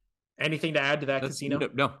 Anything to add to that, Casino?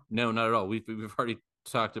 No, not at all. We've already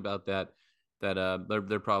talked about that.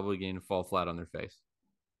 They're probably going to fall flat on their face.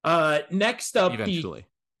 Next up, eventually.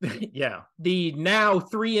 The now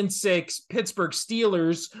 3-6 Pittsburgh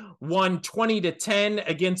Steelers won 20-10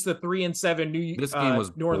 against the 3-7 this game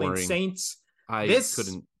was New Orleans Saints.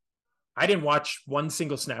 I didn't watch one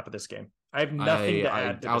single snap of this game. I have nothing to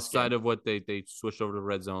add to outside of what they switched over to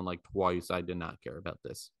red zone like twice. I did not care about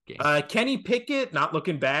this game. Kenny Pickett not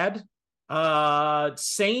looking bad.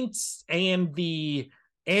 Saints and the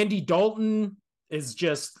Andy Dalton is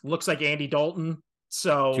just looks like Andy Dalton.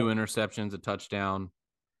 So 2 interceptions, a touchdown.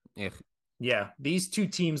 Yeah, these two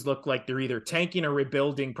teams look like they're either tanking or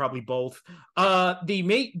rebuilding, probably both.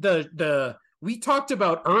 We talked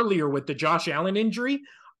about earlier with the Josh Allen injury.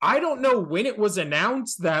 I don't know when it was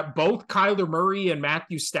announced that both Kyler Murray and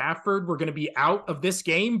Matthew Stafford were going to be out of this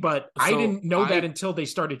game, but I didn't know that until they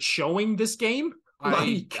started showing this game.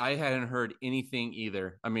 I hadn't heard anything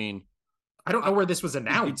either. I mean, I don't know where this was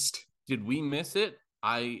announced. Did we miss it?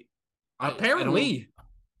 Apparently.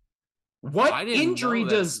 What injury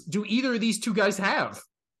do either of these two guys have?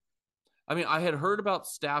 I mean, I had heard about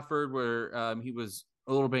Stafford where he was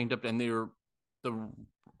a little banged up, and the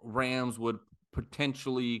Rams would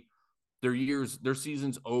potentially their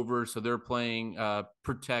season's over, so they're playing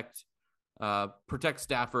protect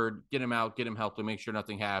Stafford, get him out, get him healthy, make sure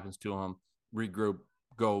nothing happens to him, regroup,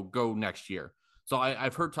 go next year. So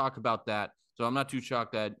I've heard talk about that. So I'm not too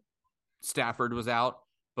shocked that Stafford was out,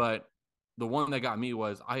 but the one that got me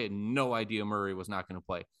was I had no idea Murray was not going to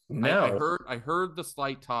play. No. I heard the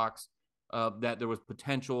slight talks that there was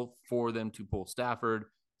potential for them to pull Stafford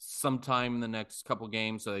sometime in the next couple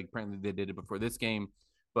games. So apparently they did it before this game.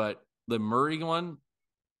 But the Murray one,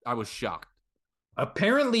 I was shocked.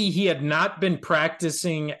 Apparently he had not been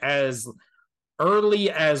practicing as early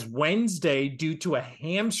as Wednesday due to a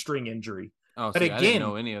hamstring injury. Oh, but again, I didn't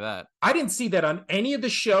know any of that. I didn't see that on any of the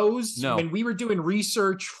shows. No. When we were doing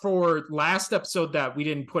research for last episode that we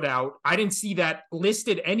didn't put out, I didn't see that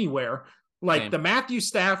listed anywhere. Like the Matthew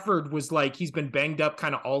Stafford was like, he's been banged up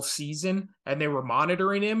kind of all season and they were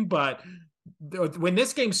monitoring him. But when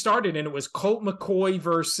this game started and it was Colt McCoy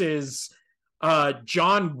versus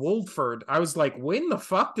John Wolford, I was like, when the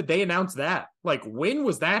fuck did they announce that? Like, when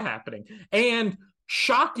was that happening? And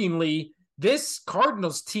shockingly, this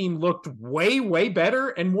Cardinals team looked way, way better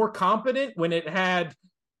and more competent when it had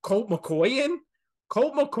Colt McCoy in.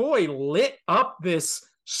 Colt McCoy lit up this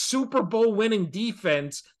Super Bowl winning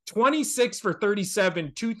defense, 26 for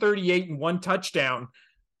 37, 238 and 1 touchdown.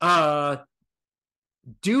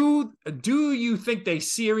 Do you think they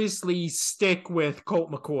seriously stick with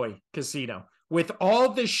Colt McCoy, Casino, with all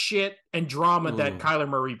the shit and drama that Kyler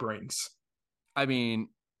Murray brings? I mean,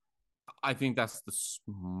 I think that's the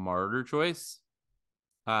smarter choice.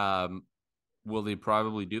 Will they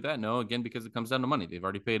probably do that? No, again, because it comes down to money. They've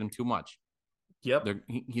already paid him too much. Yep.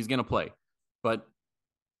 He's going to play. But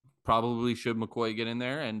probably should McCoy get in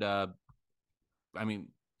there. And I mean,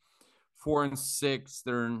 4-6,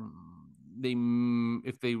 they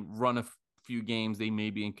if they run a few games, they may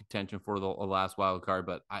be in contention for the last wild card,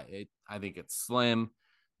 but I think it's slim.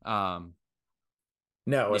 No,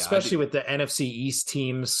 Yeah, I especially think with the NFC East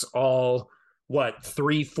teams all what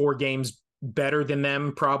 3-4 games better than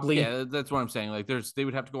them, probably. yeah, that's what I'm saying. Like, they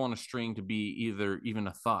would have to go on a string to be either even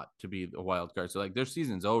a thought to be a wild card. So like their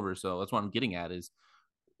season's over. So that's what I'm getting at is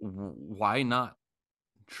why not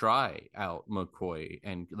try out McCoy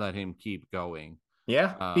and let him keep going?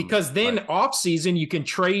 Yeah, because then But off season you can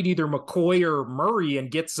trade either McCoy or Murray and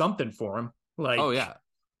get something for him. oh Like, yeah,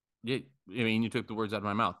 yeah. I mean, you took the words out of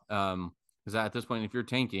my mouth. Because at this point, if you're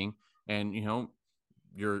tanking and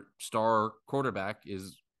your star quarterback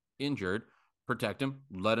is injured, protect him,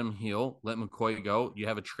 let him heal, let McCoy go. You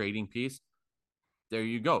have a trading piece. There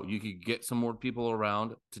you go. You could get some more people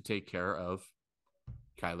around to take care of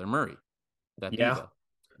Kyler Murray, that yeah, diva.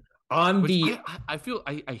 on Which the I feel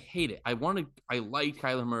I hate it. I liked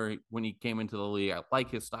Kyler Murray when he came into the league. I like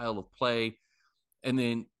his style of play, and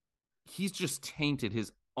then he's just tainted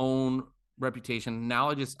his own reputation.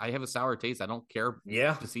 Now I have a sour taste. I don't care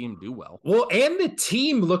yeah. to see him do well. Well, and the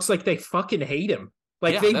team looks like they fucking hate him.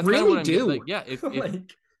 Like Yeah, they that's kind of what really I'm getting. Like, do. yeah, if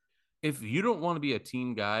Like, if you don't want to be a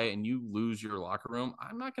team guy and you lose your locker room,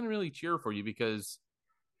 I'm not going to really cheer for you because,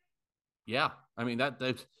 yeah, I mean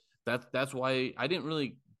that's why I didn't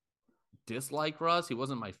really dislike Russ. He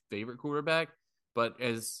wasn't my favorite quarterback, but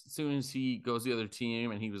as soon as he goes to the other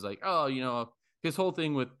team and he was like, oh, his whole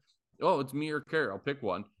thing with, oh, it's me or Carroll, pick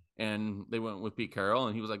one. And they went with Pete Carroll,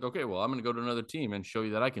 and he was like, okay, well, I'm going to go to another team and show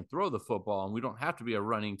you that I can throw the football, and we don't have to be a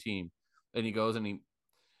running team. And he goes and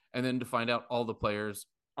then to find out all the players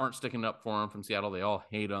aren't sticking up for him from Seattle, they all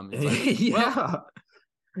hate him. It's like, well,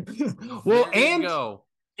 yeah. Well, there you go.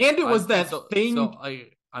 and it was that So thing.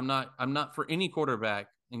 I'm not for any quarterback,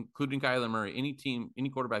 including Kyler Murray, any team, any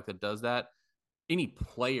quarterback that does that, any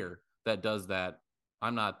player that does that,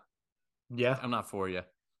 I'm not Yeah. I'm not for you.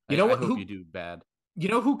 You know I what? hope you do bad. You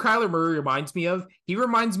know who Kyler Murray reminds me of? He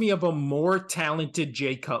reminds me of a more talented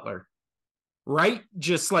Jay Cutler, right?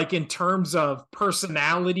 Just like in terms of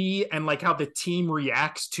personality and like how the team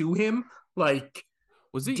reacts to him. Like,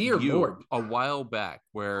 Was it dear you Lord. a while back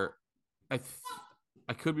where I th-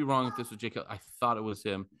 I could be wrong if this was Jake. I thought it was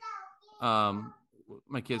him. Um,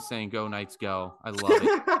 my kid's saying "Go Knights, go!" I love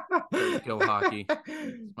it. Go hockey.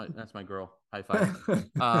 That's my girl. High five.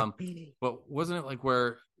 But wasn't it like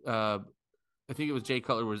where I think it was Jay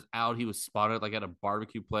Cutler was out. He was spotted like at a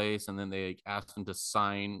barbecue place, and then they like, asked him to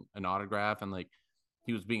sign an autograph, and like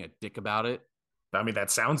he was being a dick about it. I mean,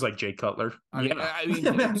 that sounds like Jay Cutler. I mean,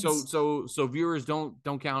 Yeah. so viewers don't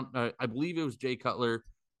count. I believe it was Jay Cutler.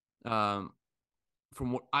 Um,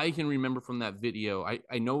 from what I can remember from that video,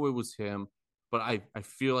 I know it was him, but I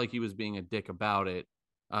feel like he was being a dick about it.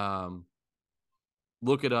 Um,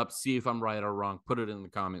 look it up, see if I'm right or wrong. Put it in the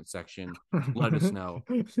comment section. Let us know.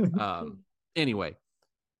 Anyway,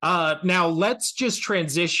 Now let's just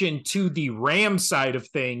transition to the Ram side of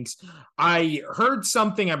things. I heard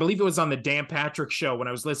something, I believe it was on the Dan Patrick show when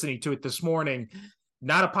I was listening to it this morning,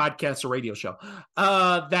 not a podcast or radio show,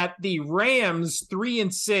 that the Rams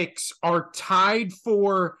 3-6 are tied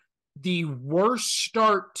for the worst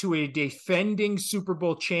start to a defending Super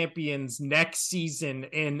Bowl champions next season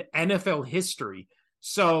in NFL history.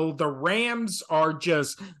 So the Rams are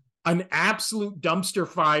just an absolute dumpster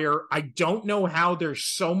fire. I don't know how they're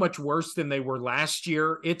so much worse than they were last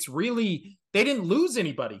year. It's really, they didn't lose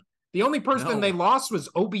anybody. The only person they no, lost was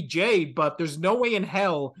OBJ, but there's no way in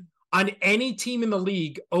hell on any team in the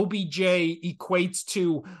league, OBJ equates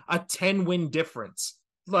to a 10-win difference.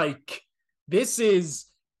 Like, this is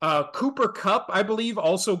Cooper Kupp, I believe,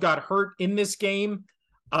 also got hurt in this game.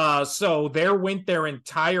 So there went their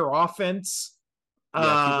entire offense. yeah,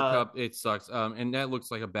 Cooper Kupp, it sucks. And that looks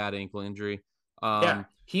like a bad ankle injury. Yeah,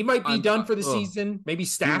 he might be I'm done for the season. Maybe he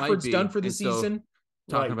might Stafford's done be. for the And so, season.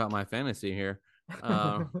 talking Like, about my fantasy here,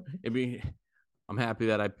 uh, it'd be. I'm happy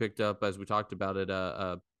that I picked up, as we talked about it,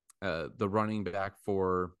 the running back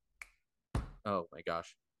for. Oh my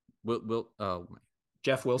gosh, oh my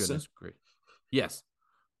Jeff Wilson. goodness, great. Yes,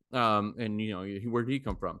 and where did he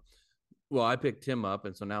come from? Well, I picked him up,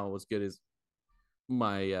 and so now what's good is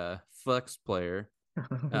my flex player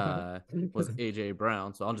was AJ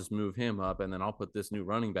Brown, so I'll just move him up, and then I'll put this new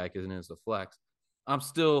running back in as a flex.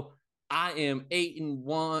 I am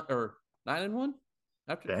 8-1 or 9-1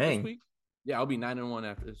 after this Dang. week. Yeah, I'll be 9-1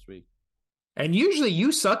 after this week. And usually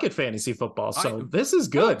you suck at fantasy football, so this is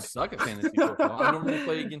I don't good. suck at fantasy football. I normally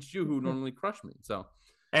play against you, who normally crush me. So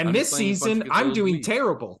And I'm just this playing a bunch season, of I'm those doing leagues.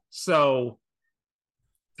 terrible. So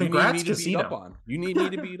you need me Congrats, to beat up Casino. on. You need me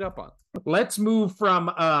to beat up on. Let's move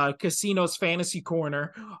from Casino's fantasy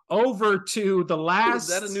corner over to the Oh, is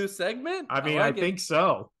that a last. new segment? I mean, I like it. think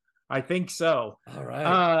so. I think so. All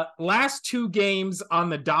right. Last two games on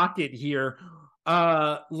the docket here.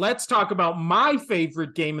 Let's talk about my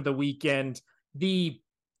favorite game of the weekend. The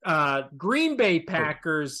Green Bay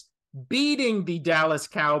Packers beating the Dallas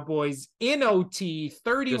Cowboys in OT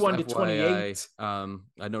 31 to 28.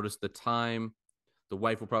 I noticed the time. The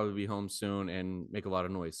wife will probably be home soon and make a lot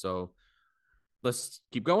of noise. So let's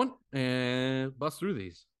keep going and bust through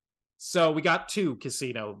these. So we got two,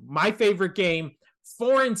 Casino. My favorite game,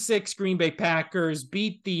 4-6 Green Bay Packers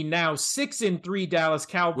beat the now 6-3 Dallas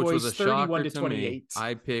Cowboys, which was a 31 to shocker 28. Me.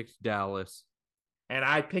 I picked Dallas. And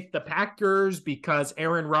I picked the Packers because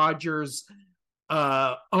Aaron Rodgers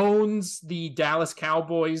owns the Dallas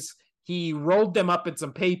Cowboys. He rolled them up in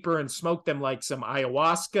some paper and smoked them like some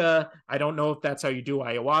ayahuasca. I don't know if that's how you do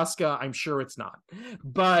ayahuasca. I'm sure it's not.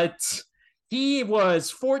 But he was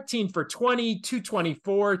 14 for 20,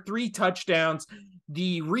 224, 3 touchdowns.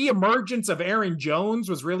 The reemergence of Aaron Jones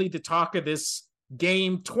was really the talk of this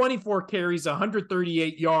game. 24 carries,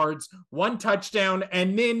 138 yards, 1 touchdown.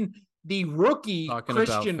 And then the rookie talking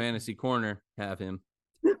about fantasy corner, have him.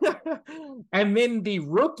 And then the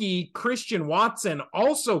rookie Christian Watson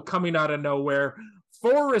also coming out of nowhere,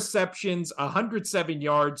 4 receptions, 107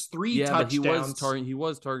 yards, 3 touchdowns. But he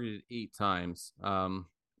was targeted 8 times.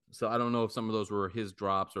 So I don't know if some of those were his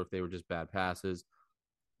drops or if they were just bad passes.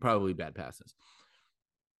 Probably bad passes.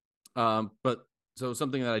 But so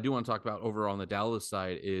something that I do want to talk about over on the Dallas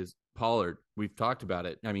side is Pollard. We've talked about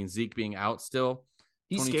it. I mean, Zeke being out still.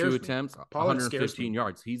 He 22 attempts, Pollard 115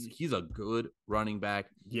 yards. He's a good running back.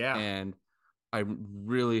 Yeah. And I'm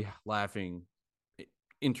really laughing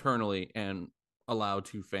internally and aloud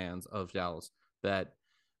to fans of Dallas that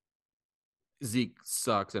Zeke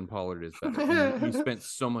sucks and Pollard is better. You spent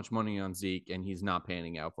so much money on Zeke and he's not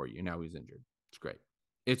panning out for you. Now he's injured. It's great.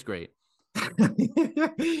 It's great.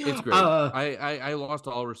 It's great. I lost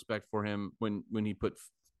all respect for him when he put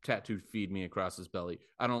tattooed "feed me" across his belly.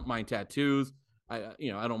 I don't mind tattoos. I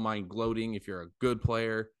don't mind gloating if you're a good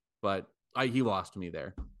player, but he lost me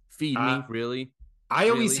there. Feed me, really? I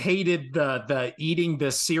always hated the eating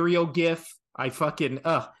the cereal gif. I fucking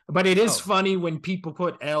but it is funny when people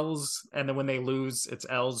put L's and then when they lose, it's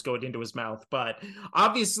L's going into his mouth. But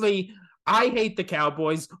obviously, I hate the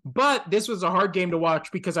Cowboys, but this was a hard game to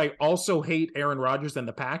watch because I also hate Aaron Rodgers and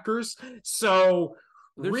the Packers. So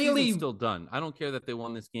their really season's still done. I don't care that they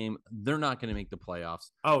won this game. They're not going to make the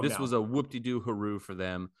playoffs. This was a whoop-de-doo hooroo for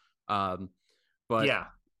them. But yeah,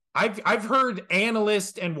 I've heard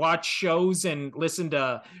analysts and watched shows and listened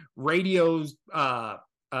to radios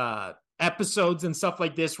episodes and stuff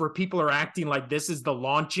like this where people are acting like this is the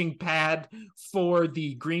launching pad for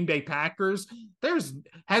the Green Bay Packers.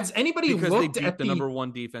 Has anybody because looked they beat at the number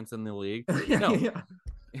 1 defense in the league? No. Yeah.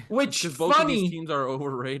 Which both of these teams are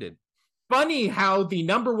overrated. Funny how the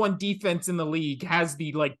number 1 defense in the league has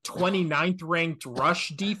the 29th ranked rush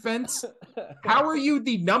defense. How are you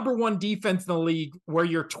the number 1 defense in the league where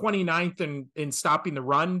you're 29th in stopping the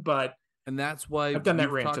run? And that's why I've done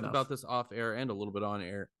that we've talked enough about this off air and a little bit on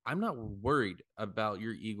air. I'm not worried about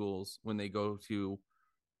your Eagles when they go to,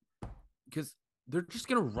 because they're just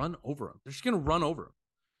going to run over them.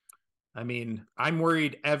 I mean, I'm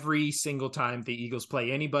worried every single time the Eagles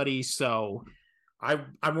play anybody, so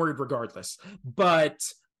I'm worried regardless. But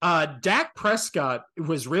Dak Prescott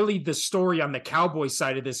was really the story on the Cowboys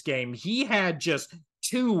side of this game. He had just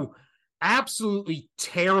 2 absolutely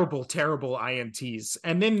terrible INTs.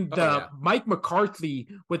 And then Mike McCarthy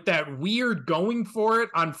with that weird going for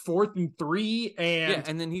it on 4th and 3.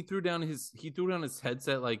 And then he threw down his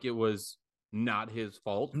headset like it was not his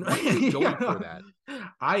fault. Why are you going for that?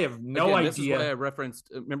 I have no idea. This is why I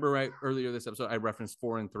referenced, remember right earlier this episode, I referenced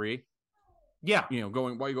 4 and 3. Yeah.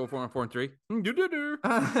 Why you go 4 and 3?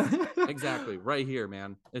 Exactly. Right here,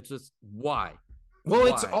 man. It's just why? Well,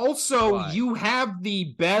 it's also you have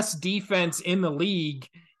the best defense in the league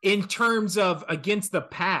in terms of against the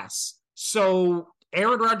pass. So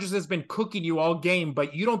Aaron Rodgers has been cooking you all game,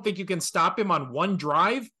 but you don't think you can stop him on one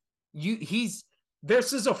drive?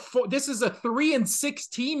 This is a 3-6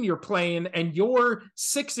 team you're playing, and you're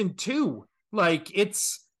 6-2.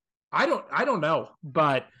 I don't know,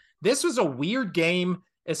 but this was a weird game,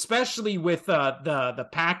 especially with the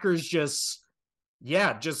Packers just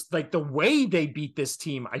like the way they beat this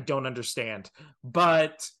team, I don't understand.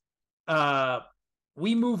 But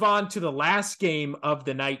we move on to the last game of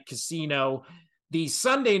the night, Casino. the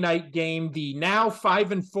Sunday night game, the now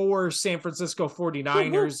 5-4 San Francisco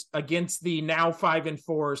 49ers against the now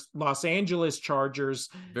 5-4 Los Angeles Chargers,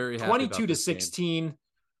 Very happy about 22 to this game. 16.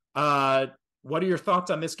 What are your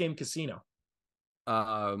thoughts on this game, Casino?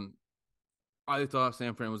 Um, I thought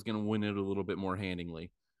San Fran was going to win it a little bit more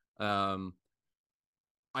handingly. Um,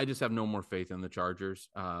 I just have no more faith in the Chargers.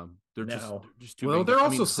 They're No. just too Well, banged they're up. I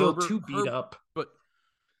also mean, still too beat up. But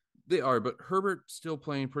they are. But Herbert still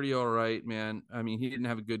playing pretty all right, man. I mean, he didn't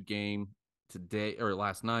have a good game today or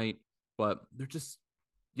last night, but they're just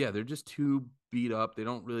too beat up. They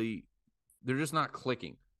don't really. They're just not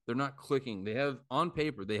clicking. They're not clicking. They have on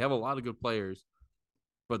paper they have a lot of good players,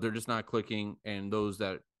 but they're just not clicking, and those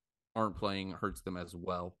that aren't playing hurts them as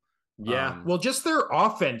well. Yeah. Well, just their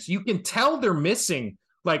offense, you can tell they're missing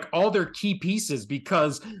like all their key pieces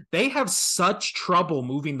because they have such trouble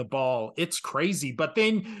moving the ball. It's crazy. But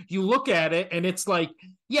then you look at it and it's like,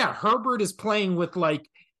 yeah, Herbert is playing with like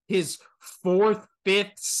his fourth,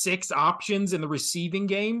 fifth, sixth options in the receiving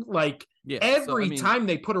game. Like every time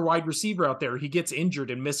they put a wide receiver out there, he gets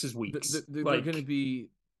injured and misses weeks. They're going to be.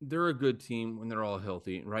 They're a good team when they're all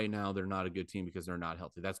healthy. Right now, they're not a good team because they're not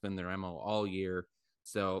healthy. That's been their MO all year.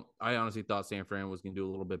 So I honestly thought San Fran was going to do a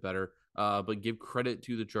little bit better. But give credit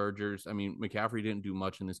to the Chargers. I mean, McCaffrey didn't do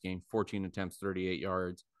much in this game. 14 attempts, 38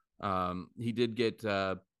 yards. He did get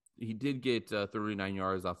 39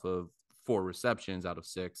 yards off of 4 receptions out of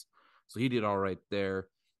 6. So he did all right there.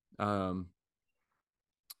 I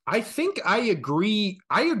think I agree.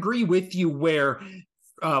 I agree with you where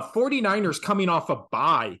 49ers coming off a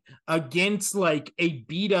bye against like a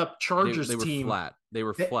beat up Chargers they were team. Flat. They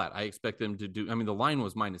were flat. I expect them to do. I mean, the line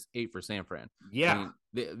was -8 for San Fran. Yeah.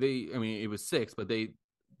 I mean, it was 6, but they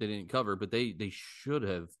didn't cover. But they should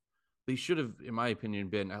have, in my opinion,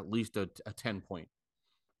 been at least a 10-point.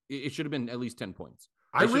 It should have been at least 10 points.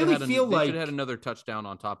 I really feel like they should have had another touchdown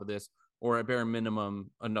on top of this, or at bare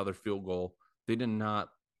minimum, another field goal. They did not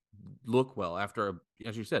look well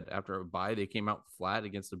as you said, after a bye. They came out flat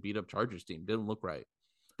against a beat up Chargers team. Didn't look right.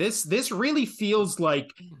 This really feels like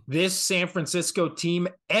this San Francisco team,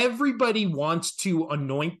 everybody wants to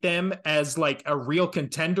anoint them as like a real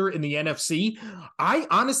contender in the NFC. I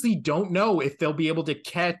honestly don't know if they'll be able to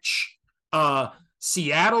catch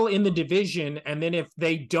Seattle in the division, and then if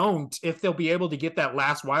they don't, if they'll be able to get that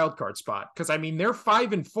last wild card spot. Because I mean, they're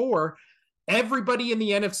 5-4. Everybody in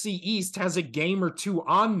the NFC East has a game or two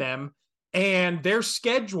on them, and their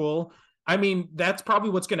schedule, I mean, that's probably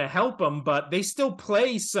what's going to help them, but they still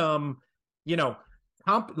play some,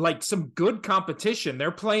 like some good competition.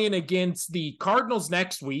 They're playing against the Cardinals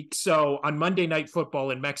next week, so on Monday Night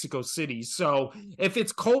Football in Mexico City. So if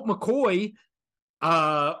it's Colt McCoy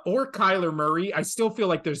or Kyler Murray, I still feel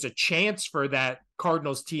like there's a chance for that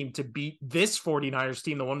Cardinals team to beat this 49ers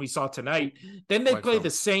team, the one we saw tonight. Then they play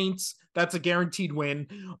the Saints. That's a guaranteed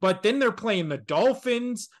win. But then they're playing the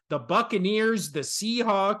Dolphins, the Buccaneers, the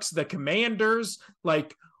Seahawks, the Commanders.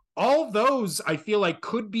 Like all those, I feel like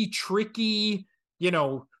could be tricky.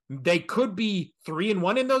 They could be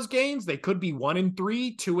 3-1 in those games. They could be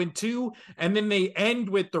 1-3, 2-2. And then they end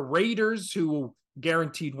with the Raiders, who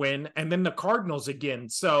guaranteed win, and then the Cardinals again.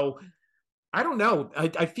 So I don't know.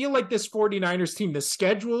 I feel like this 49ers team, the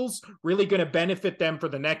schedule's really going to benefit them for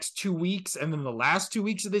the next 2 weeks and then the last 2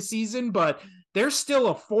 weeks of the season, but there's still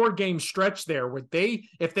a 4-game stretch there where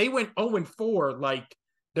if they went 0-4, like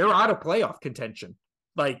they're out of playoff contention.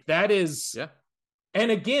 Like that is, yeah.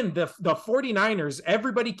 And again, the 49ers,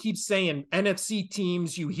 everybody keeps saying NFC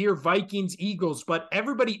teams, you hear Vikings, Eagles, but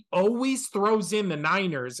everybody always throws in the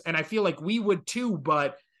Niners. And I feel like we would too,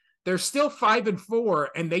 but they're still 5-4,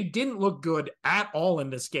 and they didn't look good at all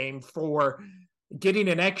in this game for getting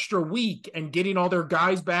an extra week and getting all their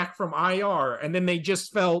guys back from IR. And then they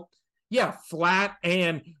just felt, flat.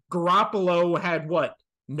 And Garoppolo had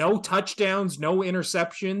no touchdowns, no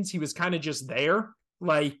interceptions. He was kind of just there.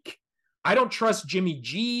 Like, I don't trust Jimmy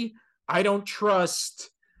G. I don't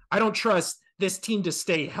trust this team to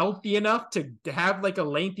stay healthy enough to have like a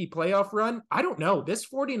lengthy playoff run. I don't know. This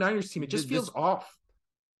 49ers team, it just feels off.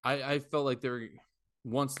 I felt like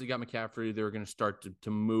once they got McCaffrey, they were going to start to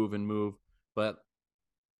move, but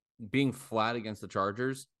being flat against the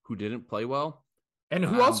Chargers, who didn't play well, and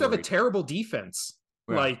who also have a terrible defense,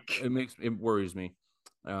 it worries me.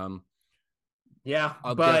 I'll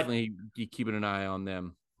definitely be keeping an eye on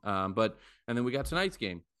them. And then we got tonight's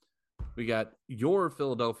game. We got your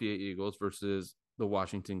Philadelphia Eagles versus the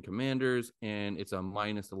Washington Commanders, and it's a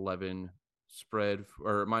 -11 spread,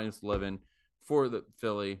 or -11 for the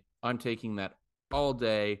Philly. I'm taking that all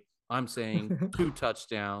day. I'm saying 2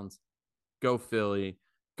 touchdowns. Go Philly.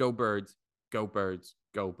 Go Birds. Go Birds.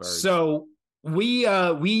 Go Birds. So We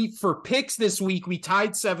for picks this week, we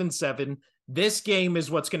tied 7-7. This game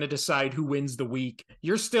is what's going to decide who wins the week.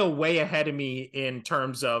 You're still way ahead of me in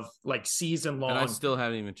terms of like season long. And I still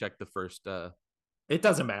haven't even checked the first. It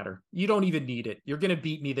doesn't matter. You don't even need it. You're going to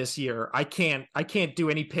beat me this year. I can't do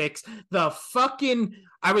any picks. I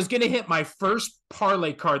was going to hit my first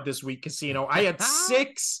parlay card this week, Casino. I had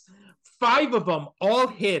 5 of them all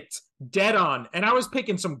hit dead on. And I was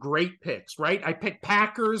picking some great picks, right? I picked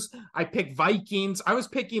Packers. I picked Vikings. I was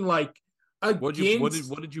picking like what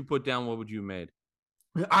did you put down? What would you have made?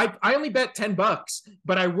 I only bet $10,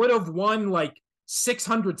 but I would have won like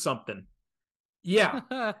 600 something. Yeah.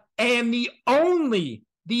 And the only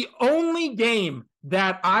game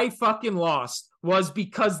that I fucking lost was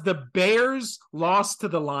because the Bears lost to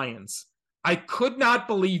the Lions. I could not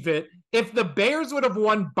believe it. If the Bears would have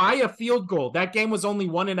won by a field goal, that game was only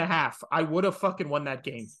 1.5. I would have fucking won that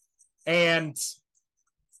game. And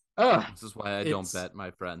this is why I don't bet,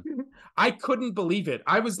 my friend. I couldn't believe it.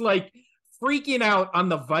 I was like freaking out on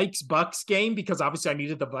the Vikes-Bucks game because obviously I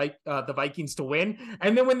needed the Vikings to win.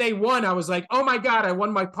 And then when they won, I was like, oh my God, I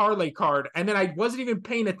won my parlay card. And then I wasn't even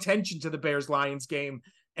paying attention to the Bears-Lions game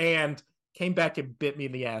and came back and bit me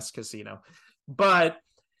in the ass, Casino. But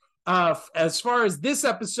as far as this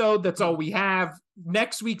episode, that's all we have.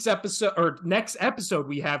 Next episode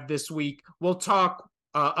we have this week, we'll talk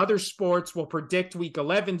other sports. We'll predict Week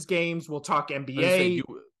 11's games. We'll talk NBA.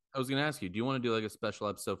 I was going to ask you, do you want to do like a special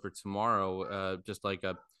episode for tomorrow? Just like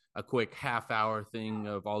a quick half-hour thing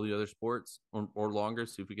of all the other sports or longer,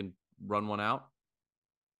 see if we can run one out?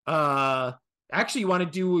 Actually, you want to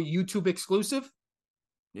do a YouTube exclusive?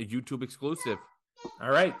 A YouTube exclusive.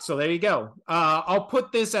 All right, so there you go. I'll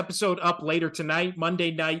put this episode up later tonight,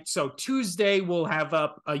 Monday night. So Tuesday, we'll have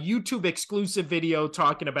up a YouTube exclusive video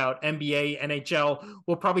talking about NBA, NHL.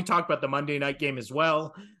 We'll probably talk about the Monday night game as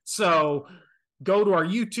well. So go to our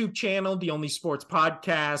YouTube channel, The Only Sports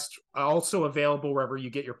Podcast, also available wherever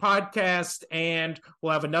you get your podcast. And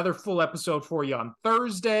we'll have another full episode for you on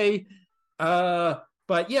Thursday.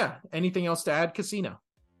 But yeah, anything else to add, Casino?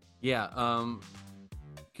 Yeah,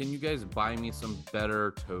 can you guys buy me some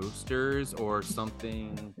better toasters or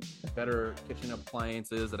something better kitchen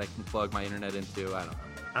appliances that I can plug my internet into? I don't know.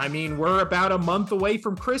 I mean, we're about a month away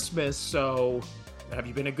from Christmas, so have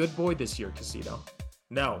you been a good boy this year, Casino?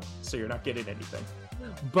 No, so you're not getting anything.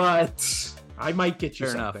 But I might get you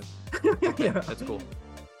something. Okay, yeah, that's cool.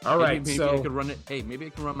 All right, maybe so I could run it. Hey, maybe I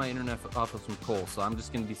can run my internet off of some coal. So I'm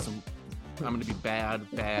just gonna be bad.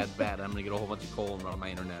 I'm gonna get a whole bunch of coal and run my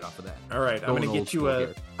internet off of that. All right, I'm gonna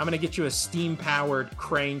get you a steam powered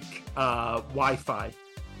crank Wi-Fi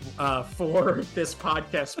for this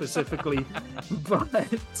podcast specifically. But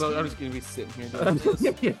so I'm just gonna be sitting here doing this.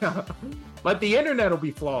 Yeah, but the internet will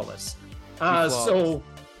be flawless. So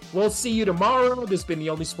we'll see you tomorrow. This has been The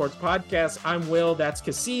Only Sports Podcast. I'm Will. That's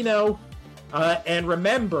Casino. And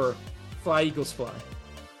remember, fly Eagles fly.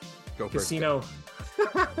 Go Casino.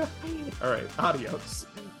 All right. Adios.